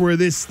express, where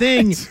this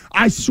thing,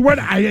 I swear,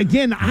 I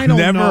don't know.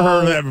 Never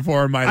heard of that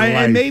before in my life.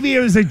 And maybe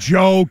it was a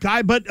joke,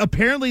 but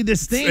apparently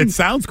this thing. It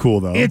sounds cool,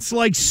 though. It's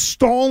like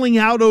stalling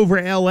out over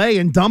L.A.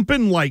 and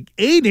dumping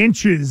 8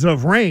 inches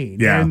of rain.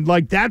 Yeah. And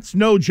that's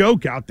no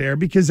joke out there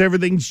because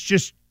everything's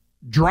just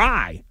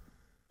dry.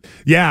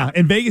 Yeah,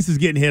 and Vegas is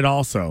getting hit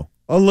also.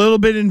 A little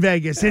bit in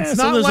Vegas. It's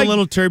not there's a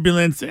little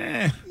turbulence.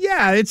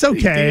 Yeah, it's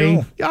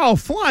okay. Oh,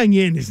 flying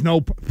in is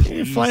no.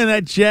 You're flying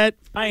that jet.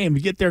 I am.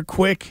 You get there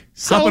quick.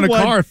 Hop in a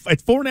car.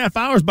 It's 4.5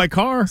 hours by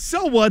car.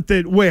 So what?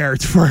 Where?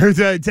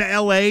 To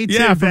L.A.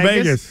 to from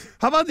Vegas.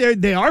 How about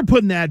they are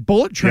putting that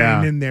bullet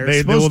train in there? It's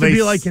supposed to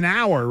be like an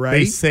hour, right?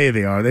 They say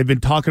they are. They've been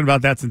talking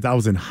about that since I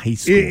was in high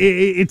school.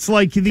 It's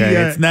like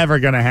it's never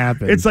going to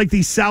happen. It's like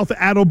the South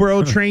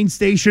Attleboro train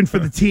station for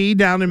the T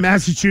down in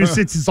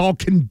Massachusetts is all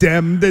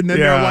condemned, and then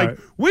they're like,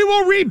 we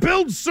will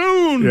rebuild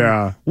soon.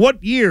 Yeah.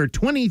 What year?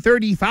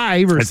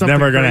 2035 or it's something. It's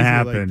never going to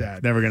happen. Like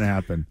that. Never going to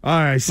happen. All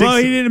right. Well,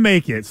 he didn't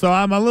make it, so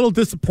I'm a little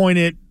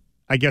disappointed.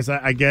 I guess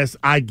I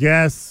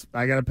got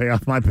to pay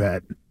off my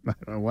bet.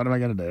 What am I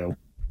going to do?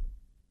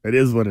 It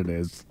is what it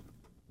is.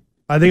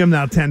 I think I'm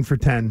now 10 for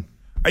 10.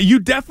 You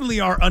definitely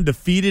are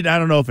undefeated. I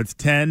don't know if it's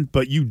 10,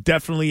 but you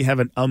definitely have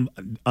an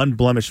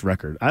unblemished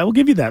record. I will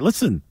give you that.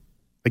 Listen,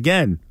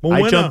 again,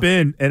 I jump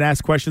in and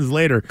ask questions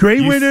later.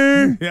 Great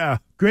winner. Yeah.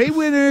 Great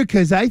winner,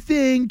 because I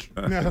think.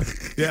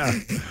 Yeah.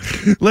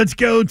 Let's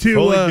go to.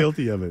 Totally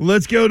guilty of it.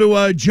 Let's go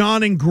to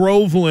John in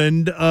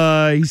Groveland.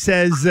 He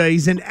says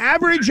he's an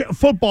average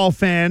football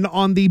fan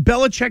on the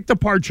Belichick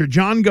departure.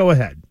 John, go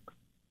ahead.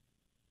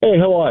 Hey,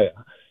 how are you?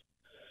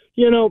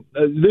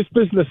 This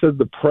business of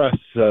the press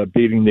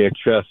beating their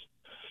chest.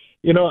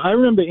 I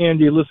remember,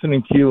 Andy,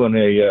 listening to you in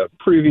a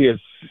previous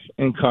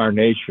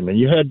incarnation, and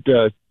you had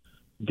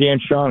Dan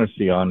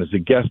Shaughnessy on as a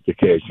guest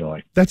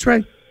occasionally. That's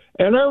right.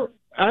 And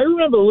I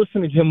remember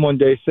listening to him one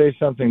day say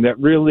something that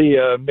really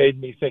made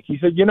me think. He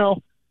said,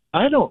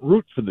 I don't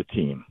root for the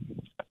team.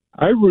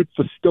 I root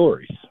for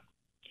stories.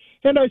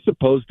 And I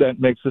suppose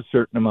that makes a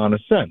certain amount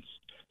of sense.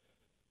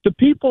 The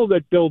people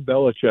that Bill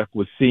Belichick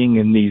was seeing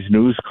in these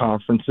news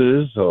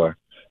conferences or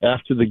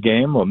after the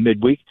game or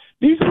midweek,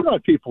 these are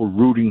not people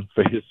rooting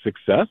for his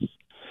success.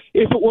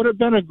 If it would have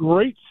been a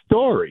great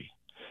story,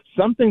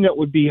 something that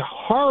would be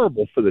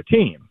horrible for the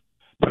team,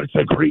 but it's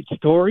a great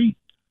story,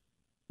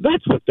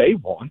 that's what they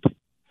want.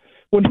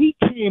 When he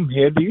came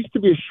here, there used to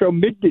be a show,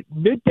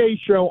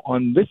 midday show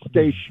on this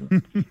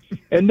station,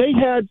 and they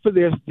had for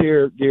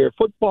their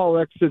football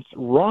exits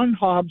Ron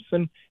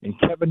Hobson and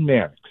Kevin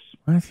Mannix.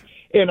 What?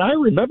 And I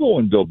remember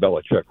when Bill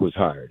Belichick was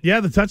hired. Yeah,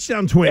 the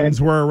touchdown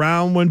twins were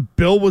around when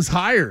Bill was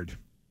hired.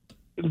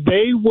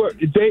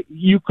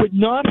 You could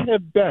not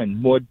have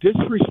been more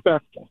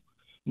disrespectful,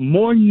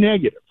 more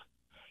negative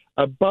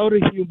about a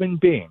human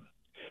being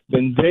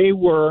than they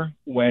were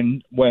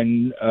when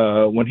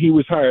he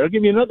was hired. I'll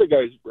give you another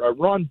guy,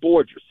 Ron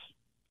Borges.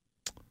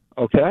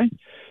 Okay?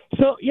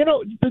 So,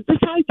 this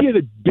idea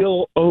that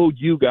Bill owed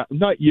you guys,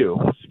 not you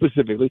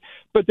specifically,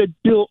 but that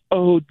Bill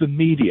owed the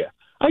media,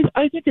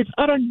 I think it's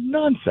utter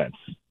nonsense.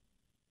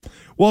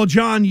 Well,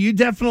 John, you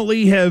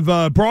definitely have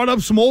brought up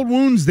some old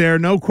wounds there,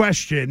 no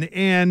question.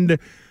 And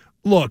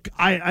look,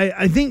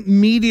 I think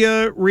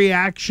media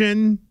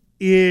reaction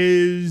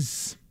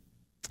is,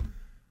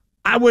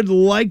 I would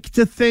like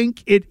to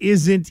think it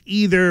isn't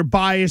either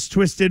biased,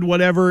 twisted,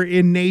 whatever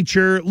in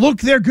nature.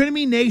 Look, they're going to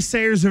be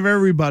naysayers of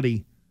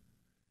everybody.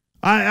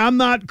 I'm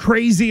not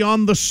crazy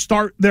on the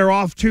start they're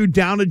off to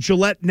down at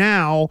Gillette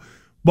now,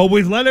 but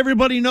we've let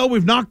everybody know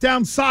we've knocked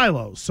down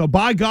silos. So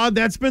by God,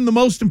 that's been the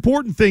most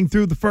important thing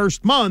through the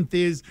first month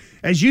is,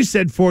 as you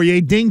said,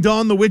 Fauria, ding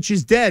dong, the witch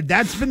is dead.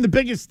 That's been the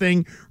biggest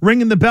thing,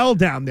 ringing the bell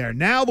down there.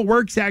 Now the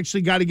work's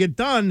actually got to get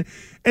done,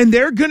 and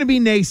they're going to be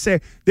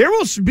naysayers. There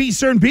will be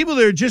certain people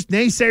that are just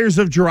naysayers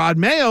of Jerod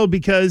Mayo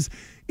because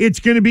it's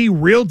going to be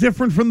real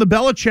different from the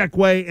Belichick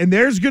way, and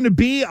there's going to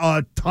be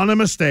a ton of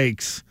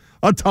mistakes,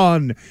 a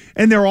ton,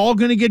 and they're all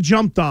going to get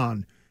jumped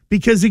on.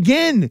 Because,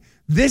 again,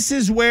 this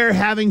is where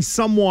having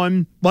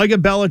someone like a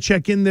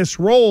Belichick in this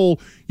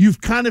role,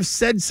 you've kind of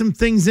said some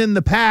things in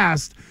the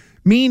past,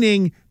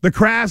 meaning the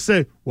craft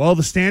said, well,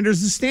 the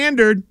standard's the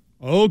standard.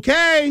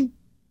 Okay.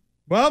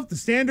 Well, if the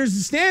standard's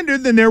the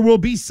standard, then there will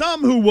be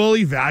some who will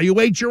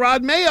evaluate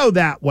Jerod Mayo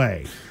that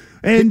way.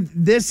 And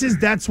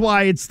that's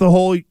why it's the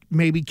whole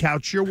maybe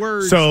couch your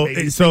words. So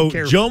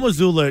Joe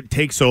Mazzulla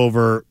takes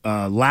over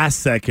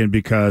last second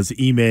because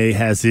Ime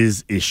has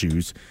his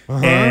issues.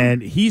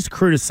 And he's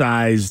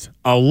criticized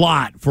a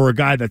lot for a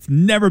guy that's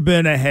never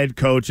been a head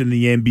coach in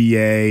the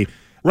NBA.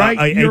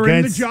 Right, you're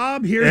in the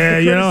job. Here's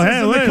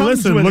the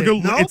criticism that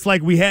comes with it. It's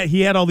like he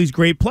had all these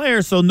great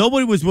players, so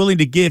nobody was willing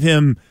to give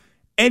him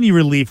any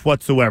relief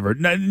whatsoever.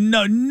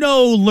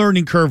 No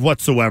learning curve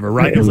whatsoever,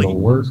 right? It's like the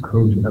worst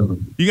coach ever.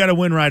 You got to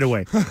win right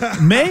away.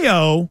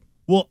 Mayo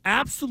will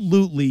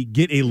absolutely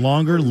get a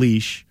longer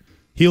leash.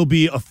 He'll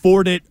be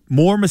afforded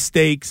more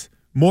mistakes,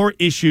 more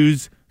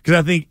issues, because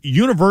I think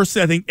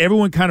universally,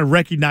 everyone kind of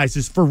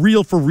recognizes for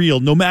real,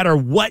 no matter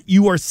what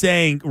you are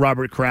saying,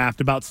 Robert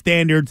Kraft, about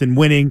standards and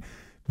winning,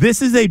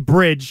 this is a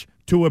bridge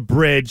to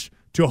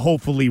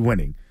hopefully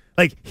winning.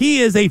 Like, he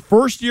is a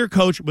first-year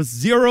coach with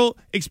zero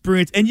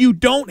experience, and you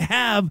don't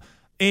have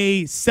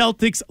a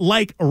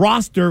Celtics-like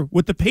roster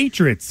with the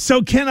Patriots.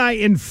 So can I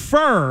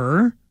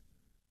infer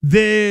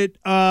that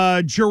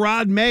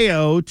Jerod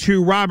Mayo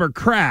to Robert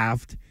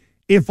Kraft,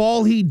 if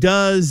all he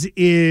does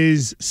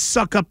is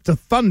suck up to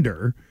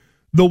thunder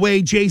the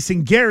way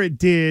Jason Garrett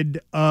did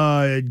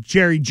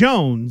Jerry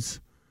Jones,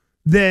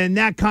 then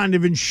that kind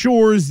of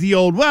ensures the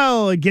old,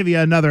 well, I'll give you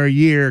another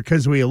year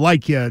because we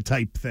like you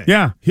type thing.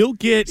 Yeah, he'll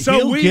get.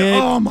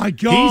 Oh my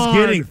God,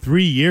 he's getting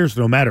 3 years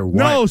no matter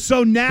what. No,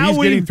 so now he's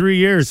getting 3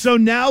 years. So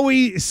now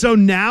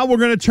we're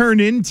going to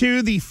turn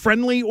into the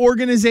friendly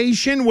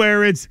organization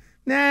where it's,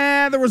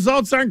 nah, the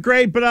results aren't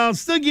great, but I'll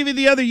still give you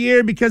the other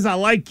year because I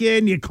like you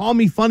and you call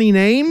me funny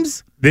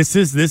names. This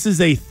is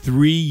a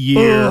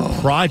 3-year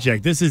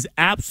project. This is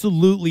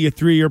absolutely a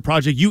 3-year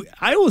project.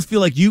 I always feel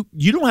like you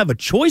don't have a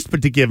choice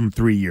but to give him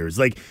 3 years.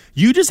 Like,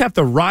 you just have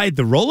to ride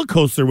the roller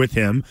coaster with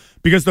him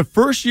because the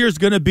first year is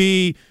going to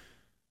be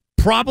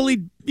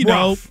probably,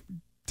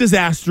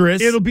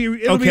 disastrous. It'll be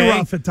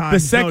rough at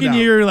times. The second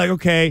year, you're like,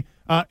 okay,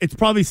 it's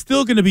probably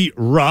still going to be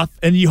rough,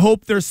 and you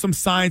hope there's some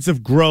signs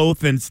of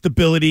growth and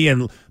stability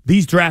and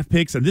these draft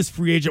picks and this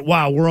free agent.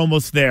 Wow, we're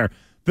almost there.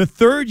 The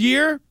third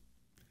year,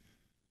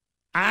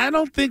 I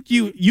don't think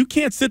you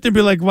can't sit there and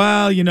be like,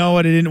 well, you know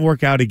what, it didn't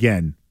work out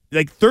again.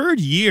 Like, third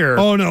year.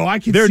 Oh no, I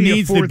can. There see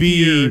needs a fourth to be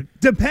year,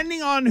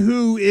 depending on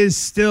who is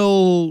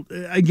still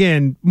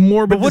again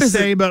morbid to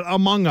say, but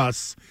among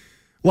us.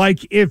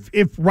 Like, if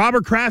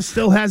Robert Kraft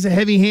still has a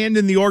heavy hand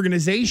in the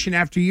organization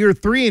after year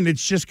 3 and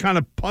it's just kind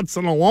of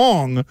putzing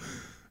along,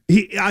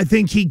 I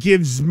think he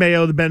gives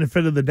Mayo the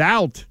benefit of the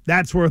doubt.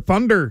 That's where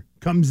thunder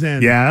comes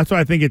in. Yeah, that's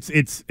why I think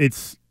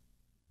it's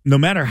no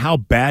matter how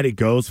bad it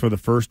goes for the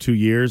first 2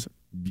 years,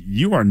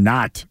 you are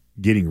not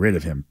getting rid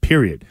of him,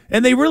 period.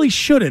 And they really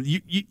shouldn't.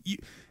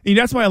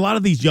 That's why a lot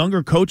of these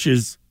younger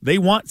coaches, they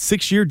want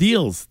 6-year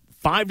deals.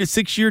 5 to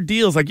 6 year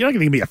deals. Like, you're not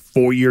going to give me a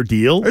 4-year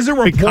deal. There's a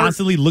report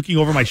constantly looking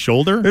over my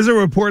shoulder. There's a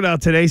report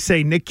out today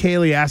saying Nick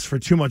Caley asked for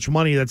too much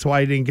money. That's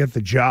why he didn't get the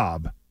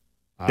job.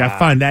 I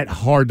find that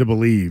hard to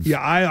believe.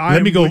 Yeah,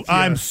 let me go.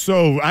 I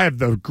have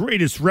the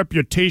greatest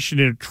reputation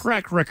and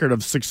track record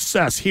of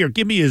success. Here,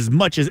 give me as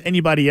much as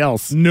anybody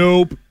else.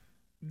 Nope.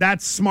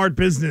 that's smart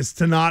business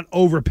to not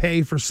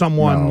overpay for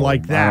someone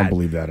like that. I don't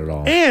believe that at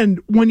all.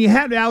 And when you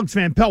had Alex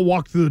Van Pelt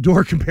walk through the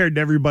door compared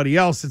to everybody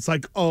else, it's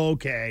like, oh,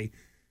 okay,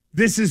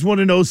 this is what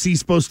an OC is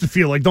supposed to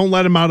feel like. Don't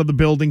let him out of the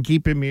building.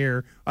 Keep him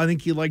here. I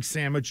think he likes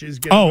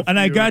sandwiches. And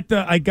I got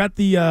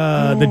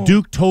the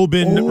Duke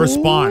Tobin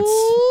response,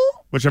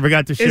 which I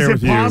forgot to share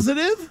with you. Is it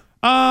positive?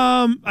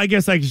 I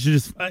guess I should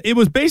just. It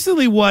was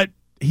basically what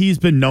he's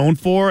been known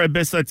for.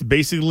 That's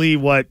basically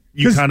what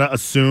you kind of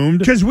assumed.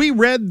 Because we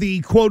read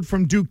the quote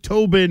from Duke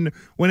Tobin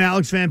when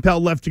Alex Van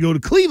Pelt left to go to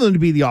Cleveland to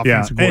be the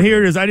offensive coordinator. And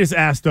here it is. I just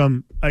asked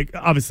him,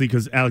 obviously,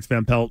 because Alex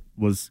Van Pelt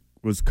was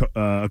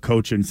a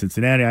coach in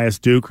Cincinnati. I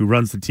asked Duke, who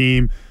runs the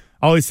team.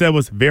 All he said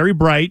was very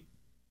bright,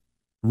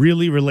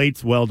 really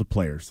relates well to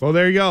players. Well,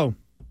 there you go.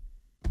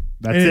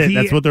 That's it.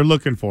 That's what they're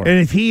looking for. And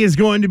if he is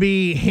going to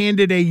be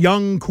handed a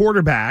young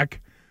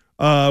quarterback,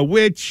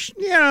 which,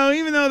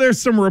 even though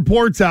there's some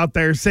reports out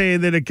there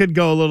saying that it could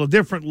go a little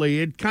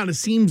differently, it kind of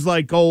seems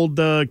like old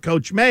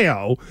Coach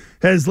Mayo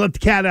has let the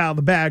cat out of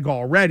the bag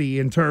already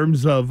in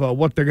terms of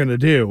what they're going to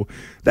do.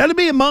 That'll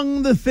be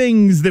among the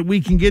things that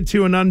we can get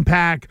to and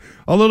unpack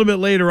a little bit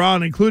later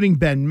on, including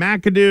Ben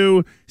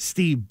McAdoo,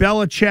 Steve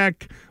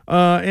Belichick,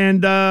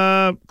 and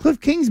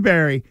Cliff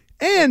Kingsbury.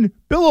 And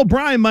Bill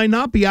O'Brien might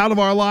not be out of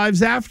our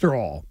lives after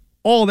all.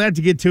 All that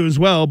to get to as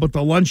well, but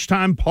the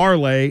Lunchtime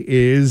Parlay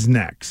is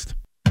next.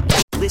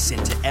 Listen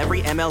to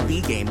every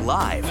MLB game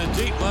live. In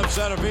the deep left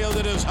center field,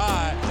 it is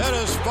high, it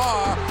is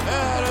far,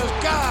 it is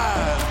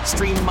gone.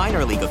 Stream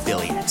minor league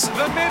affiliates.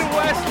 The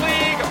Midwest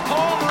League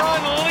home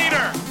run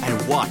leader.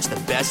 And watch the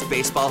best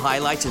baseball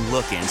highlights and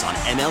look-ins on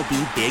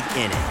MLB Big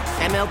Inning.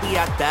 MLB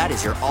At Bat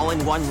is your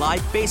all-in-one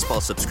live baseball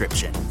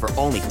subscription for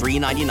only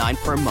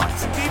 $3.99 per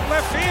month. Deep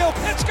left field,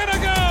 it's gonna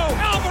go.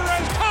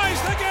 Alvarez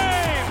ties the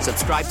game.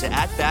 Subscribe to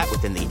At Bat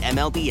within the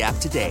MLB app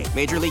today.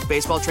 Major League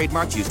Baseball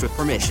trademarks used with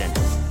permission.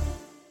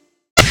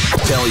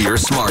 Tell your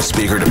smart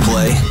speaker to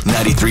play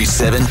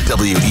 93.7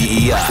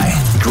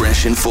 WEEI.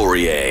 Gresh and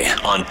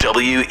Fauria on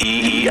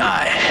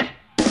WEEI.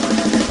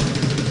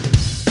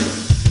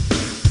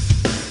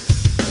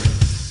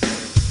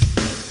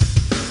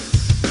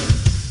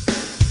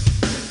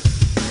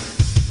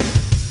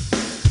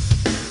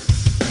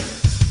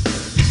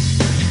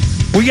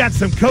 We got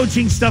some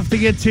coaching stuff to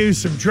get to,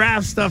 some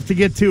draft stuff to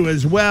get to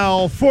as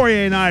well.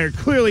 Fauria and I are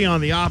clearly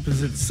on the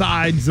opposite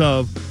sides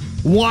of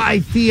why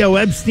Theo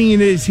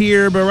Epstein is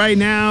here, but right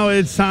now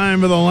it's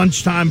time for the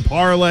Lunchtime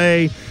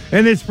Parlay,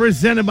 and it's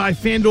presented by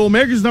FanDuel,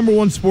 America's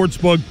 #1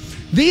 sportsbook,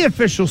 the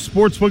official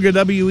sportsbook of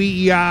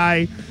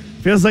WEEI.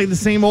 Feels like the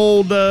same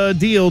old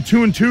deal,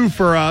 2-2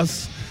 for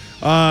us.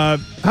 How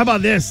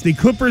about this? The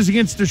Clippers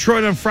against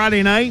Detroit on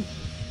Friday night,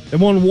 they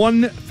won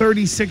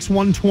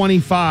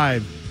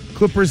 136-125.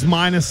 Clippers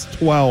minus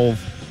 12.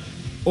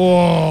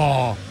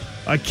 Oh,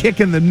 a kick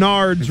in the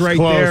nards right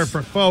close there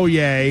for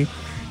Fauria.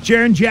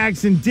 Jaren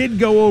Jackson did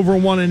go over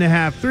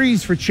 1.5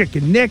 threes for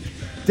Chicken Nick.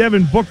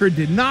 Devin Booker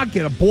did not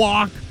get a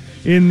block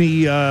in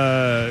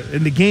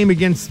the game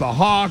against the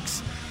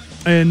Hawks.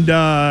 And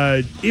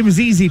it was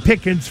easy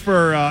pickings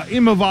for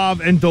Imavov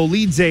and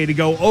Dolidze to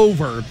go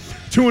over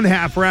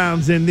 2.5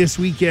 rounds in this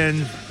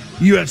weekend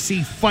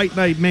UFC Fight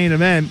Night main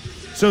event.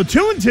 So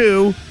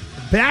 2-2,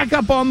 back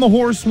up on the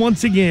horse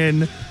once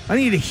again. I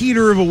need a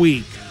heater of a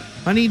week.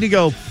 I need to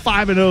go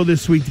 5-0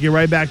 this week to get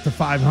right back to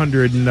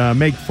 500 and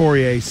make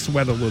Fauria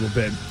sweat a little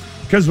bit.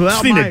 Because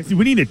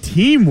we need a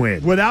team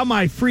win. Without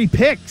my free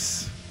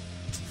picks,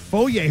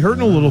 Fauria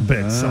hurting a little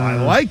bit. So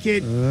I like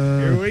it.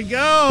 Here we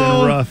go.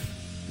 Been rough.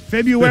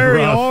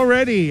 February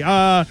already.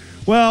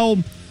 Well,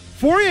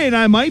 Fauria and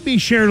I might be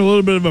sharing a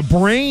little bit of a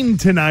brain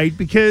tonight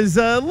because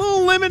a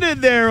little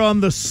limited there on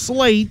the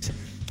slate.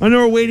 I know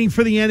we're waiting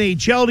for the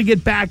NHL to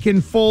get back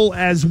in full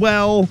as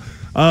well.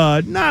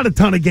 Not a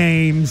ton of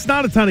games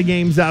out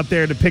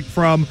there to pick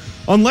from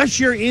unless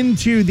you're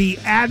into the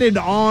added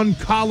on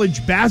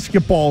college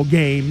basketball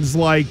games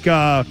like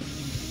I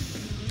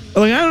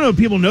don't know if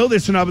people know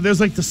this or not, but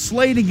there's like the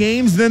slate of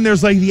games, then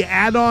there's like the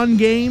add-on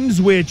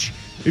games, which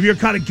if you're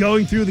kind of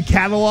going through the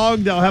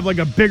catalog, they'll have like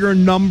a bigger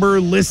number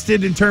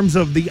listed in terms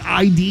of the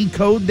ID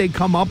code they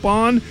come up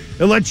on.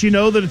 It lets you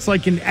know that it's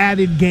like an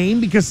added game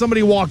because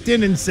somebody walked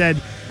in and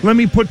said, let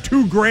me put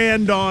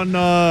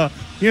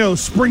 $2,000 on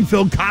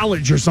Springfield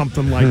College or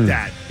something like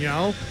that.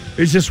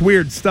 It's just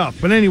weird stuff.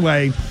 But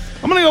anyway,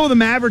 I'm going to go with the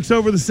Mavericks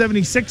over the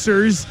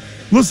 76ers.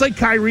 Looks like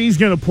Kyrie's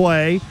going to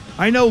play.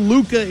 I know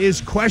Luka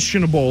is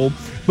questionable,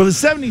 but the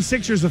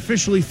 76ers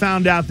officially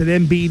found out that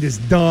Embiid is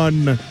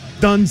done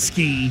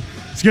ski.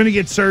 He's going to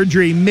get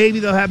surgery. Maybe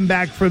they'll have him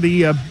back for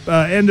the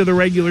end of the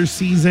regular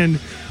season.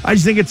 I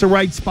just think it's the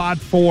right spot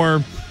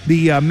for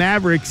the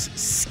Mavericks.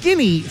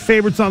 Skinny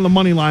favorites on the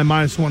money line,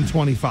 minus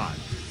 125.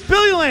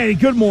 Billy Lanny,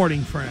 good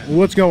morning, friend.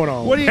 What's going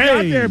on? What do you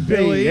got there,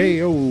 Billy?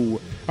 Hey. All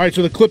right,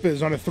 so the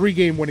Clippers on a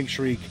 3-game winning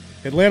streak.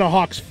 Atlanta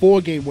Hawks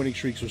 4-game winning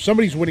streak. So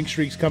somebody's winning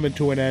streak's coming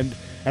to an end,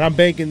 and I'm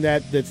banking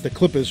that's the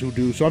Clippers who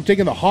do. So I'm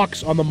taking the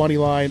Hawks on the money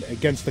line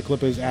against the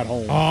Clippers at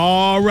home.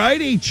 All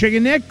righty,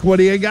 Chicken Nick, what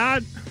do you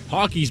got?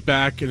 Hockey's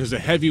back, and there's a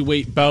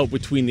heavyweight bout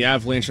between the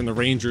Avalanche and the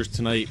Rangers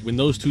tonight. When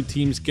those two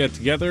teams get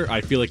together,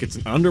 I feel like it's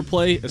an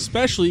underplay,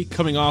 especially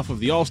coming off of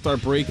the All-Star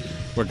break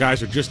where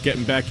guys are just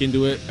getting back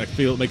into it. I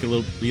feel it might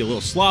be a little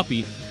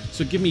sloppy.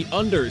 So give me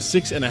under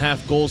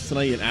 6.5 goals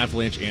tonight in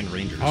Avalanche and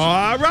Rangers.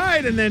 All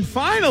right, and then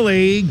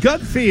finally,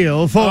 gut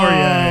feel for you.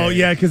 Oh,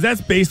 yeah, because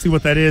that's basically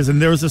what that is.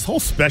 And there was this whole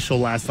special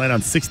last night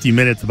on 60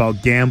 Minutes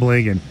about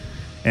gambling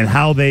and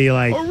how they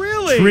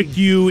trick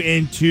you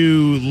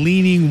into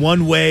leaning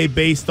one way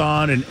based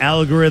on an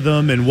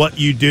algorithm and what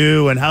you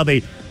do, and how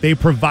they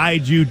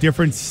provide you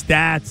different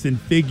stats and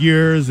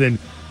figures. And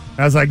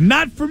I was like,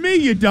 not for me,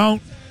 you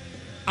don't.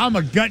 I'm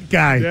a gut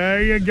guy.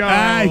 There you go.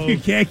 You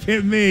can't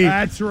get me.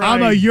 That's right.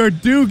 I'm a your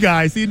do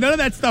guy. See, none of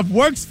that stuff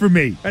works for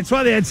me. That's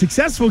why they had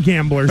successful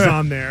gamblers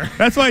on there.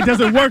 That's why it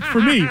doesn't work for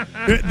me.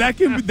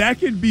 That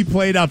can be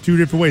played out two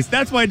different ways.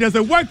 That's why it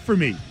doesn't work for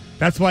me.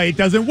 That's why it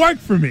doesn't work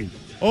for me.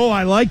 Oh,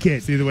 I like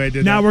it. See the way I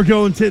did now that? We're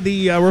going to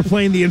we're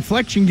playing the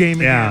inflection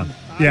game again.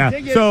 Yeah.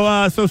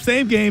 So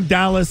same game,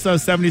 Dallas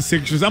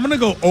 76ers. I'm going to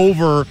go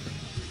over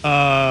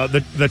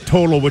the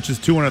total, which is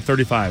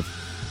 235.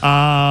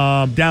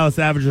 Dallas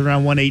averages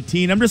around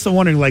 118. I'm just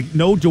wondering,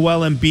 no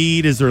Joel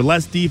Embiid. Is there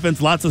less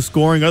defense, lots of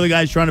scoring, other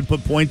guys trying to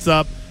put points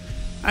up?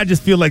 I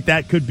just feel like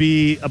that could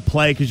be a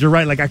play because you're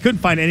right. I couldn't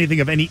find anything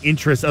of any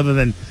interest other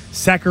than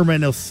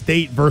Sacramento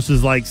State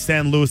versus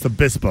San Luis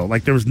Obispo.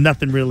 There was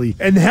nothing really.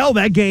 And hell,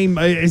 that game,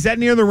 is that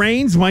near the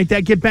Rains? Might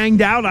that get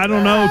banged out? I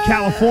don't know.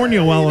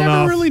 California well enough.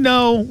 I don't really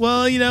know.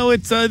 Well,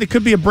 it's there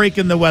could be a break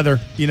in the weather,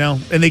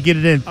 and they get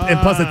it in, and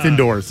plus it's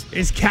indoors.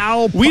 Is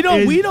Cal? We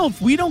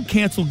don't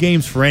cancel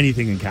games for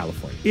anything in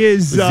California.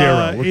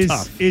 Zero. We're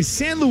tough. Is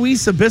San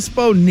Luis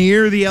Obispo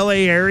near the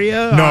LA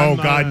area? No,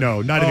 God,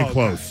 no, not even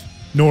close.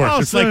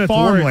 North. It's like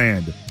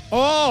farmland.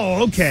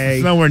 Oh, okay.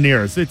 It's nowhere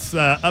near us. It's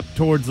up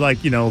towards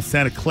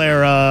Santa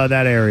Clara,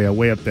 that area,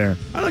 way up there.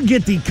 I don't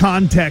get the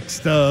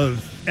context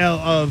of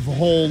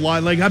whole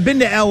lot. I've been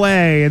to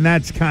L.A. and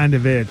that's kind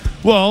of it.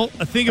 Well,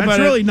 think about it. That's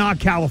really not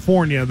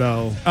California,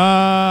 though.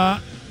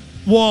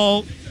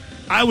 Well,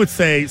 I would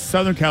say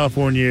Southern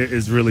California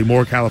is really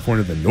more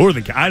California than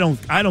Northern. I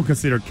don't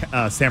consider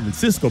San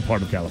Francisco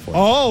part of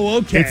California. Oh,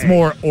 okay. It's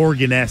more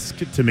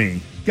Oregon-esque to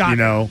me. Got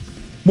it.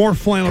 More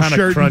flannel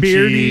shirt crunchy, and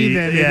beardy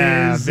than it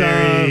is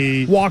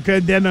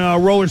than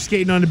roller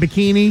skating on a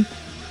bikini.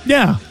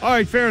 Yeah. All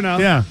right, fair enough.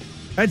 Yeah.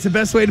 That's the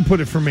best way to put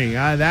it for me.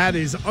 That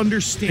is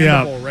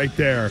understandable right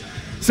there.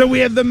 So we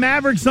have the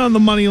Mavericks on the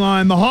money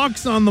line, the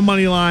Hawks on the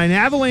money line,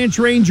 Avalanche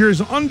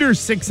Rangers under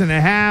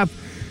 6.5,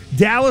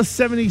 Dallas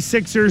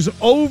 76ers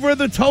over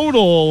the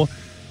total.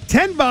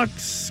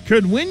 $10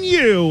 could win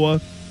you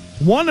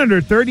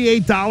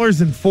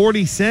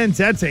 $138.40.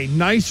 That's a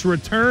nice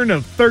return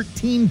of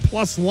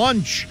 13+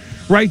 lunch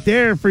right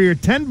there for your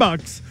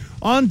 $10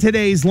 on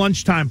today's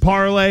Lunchtime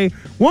Parlay.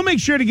 We'll make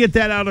sure to get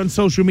that out on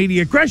social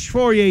media. Gresh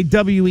Fauria,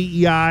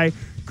 WEEI.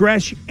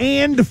 Gresh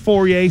and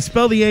Fauria.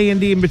 Spell the A and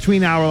D in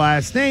between our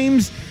last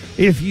names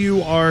if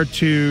you are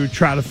to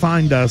try to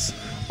find us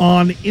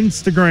on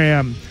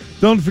Instagram.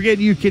 Don't forget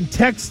you can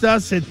text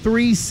us at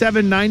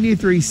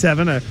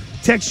 37937. A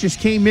text just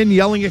came in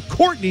yelling at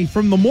Courtney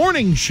from the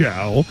morning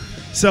show.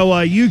 So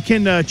you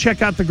can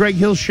check out the Greg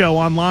Hill Show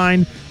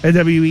online at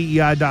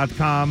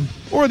WEEI.com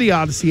or the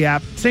Odyssey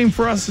app. Same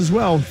for us as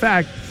well. In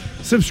fact,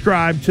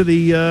 subscribe to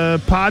the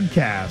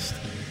podcast.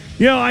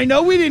 I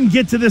know we didn't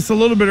get to this a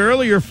little bit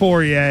earlier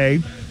for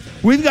you.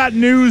 We've got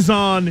news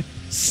on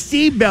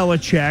Steve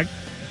Belichick,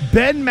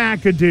 Ben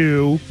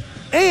McAdoo,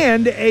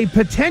 and a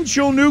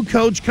potential new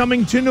coach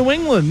coming to New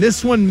England.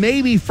 This one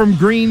maybe from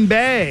Green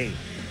Bay.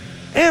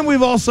 And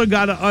we've also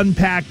got to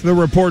unpack the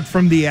report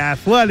from The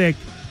Athletic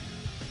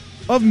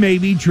of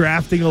maybe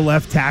drafting a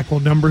left tackle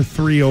number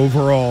 3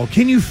 overall.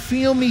 Can you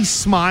feel me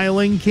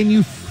smiling? Can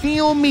you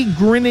feel me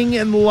grinning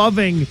and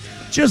loving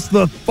just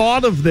the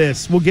thought of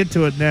this? We'll get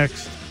to it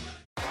next.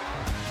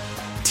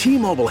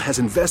 T-Mobile has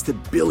invested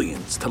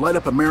billions to light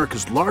up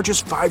America's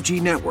largest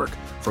 5G network,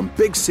 from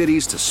big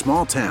cities to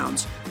small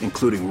towns,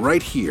 including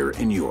right here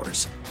in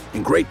yours.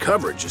 And great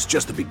coverage is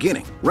just the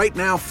beginning. Right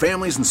now,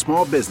 families and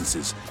small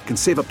businesses can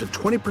save up to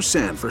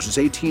 20% versus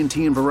AT&T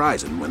and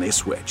Verizon when they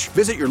switch.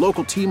 Visit your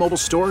local T-Mobile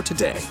store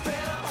today.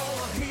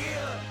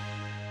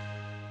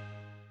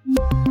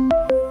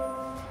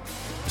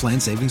 Plan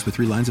savings with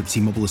 3 lines of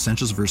T-Mobile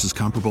Essentials versus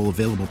comparable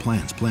available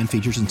plans. Plan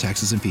features and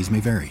taxes and fees may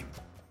vary.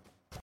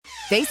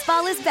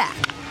 Baseball is back,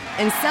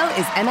 and so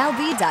is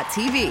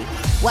MLB.tv.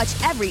 Watch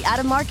every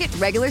out-of-market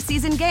regular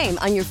season game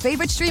on your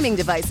favorite streaming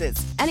devices,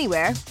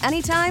 anywhere,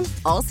 anytime,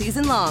 all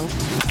season long.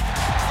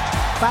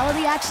 Follow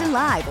the action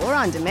live or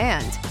on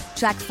demand.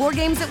 Track 4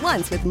 games at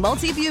once with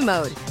multi-view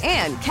mode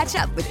and catch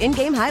up with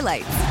in-game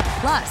highlights.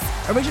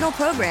 Plus, original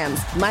programs,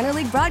 minor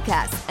league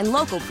broadcasts, and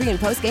local pre- and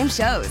post-game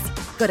shows.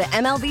 Go to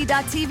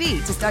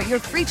MLB.tv to start your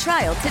free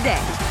trial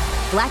today.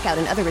 Blackout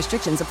and other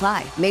restrictions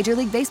apply. Major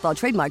League Baseball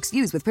trademarks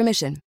used with permission.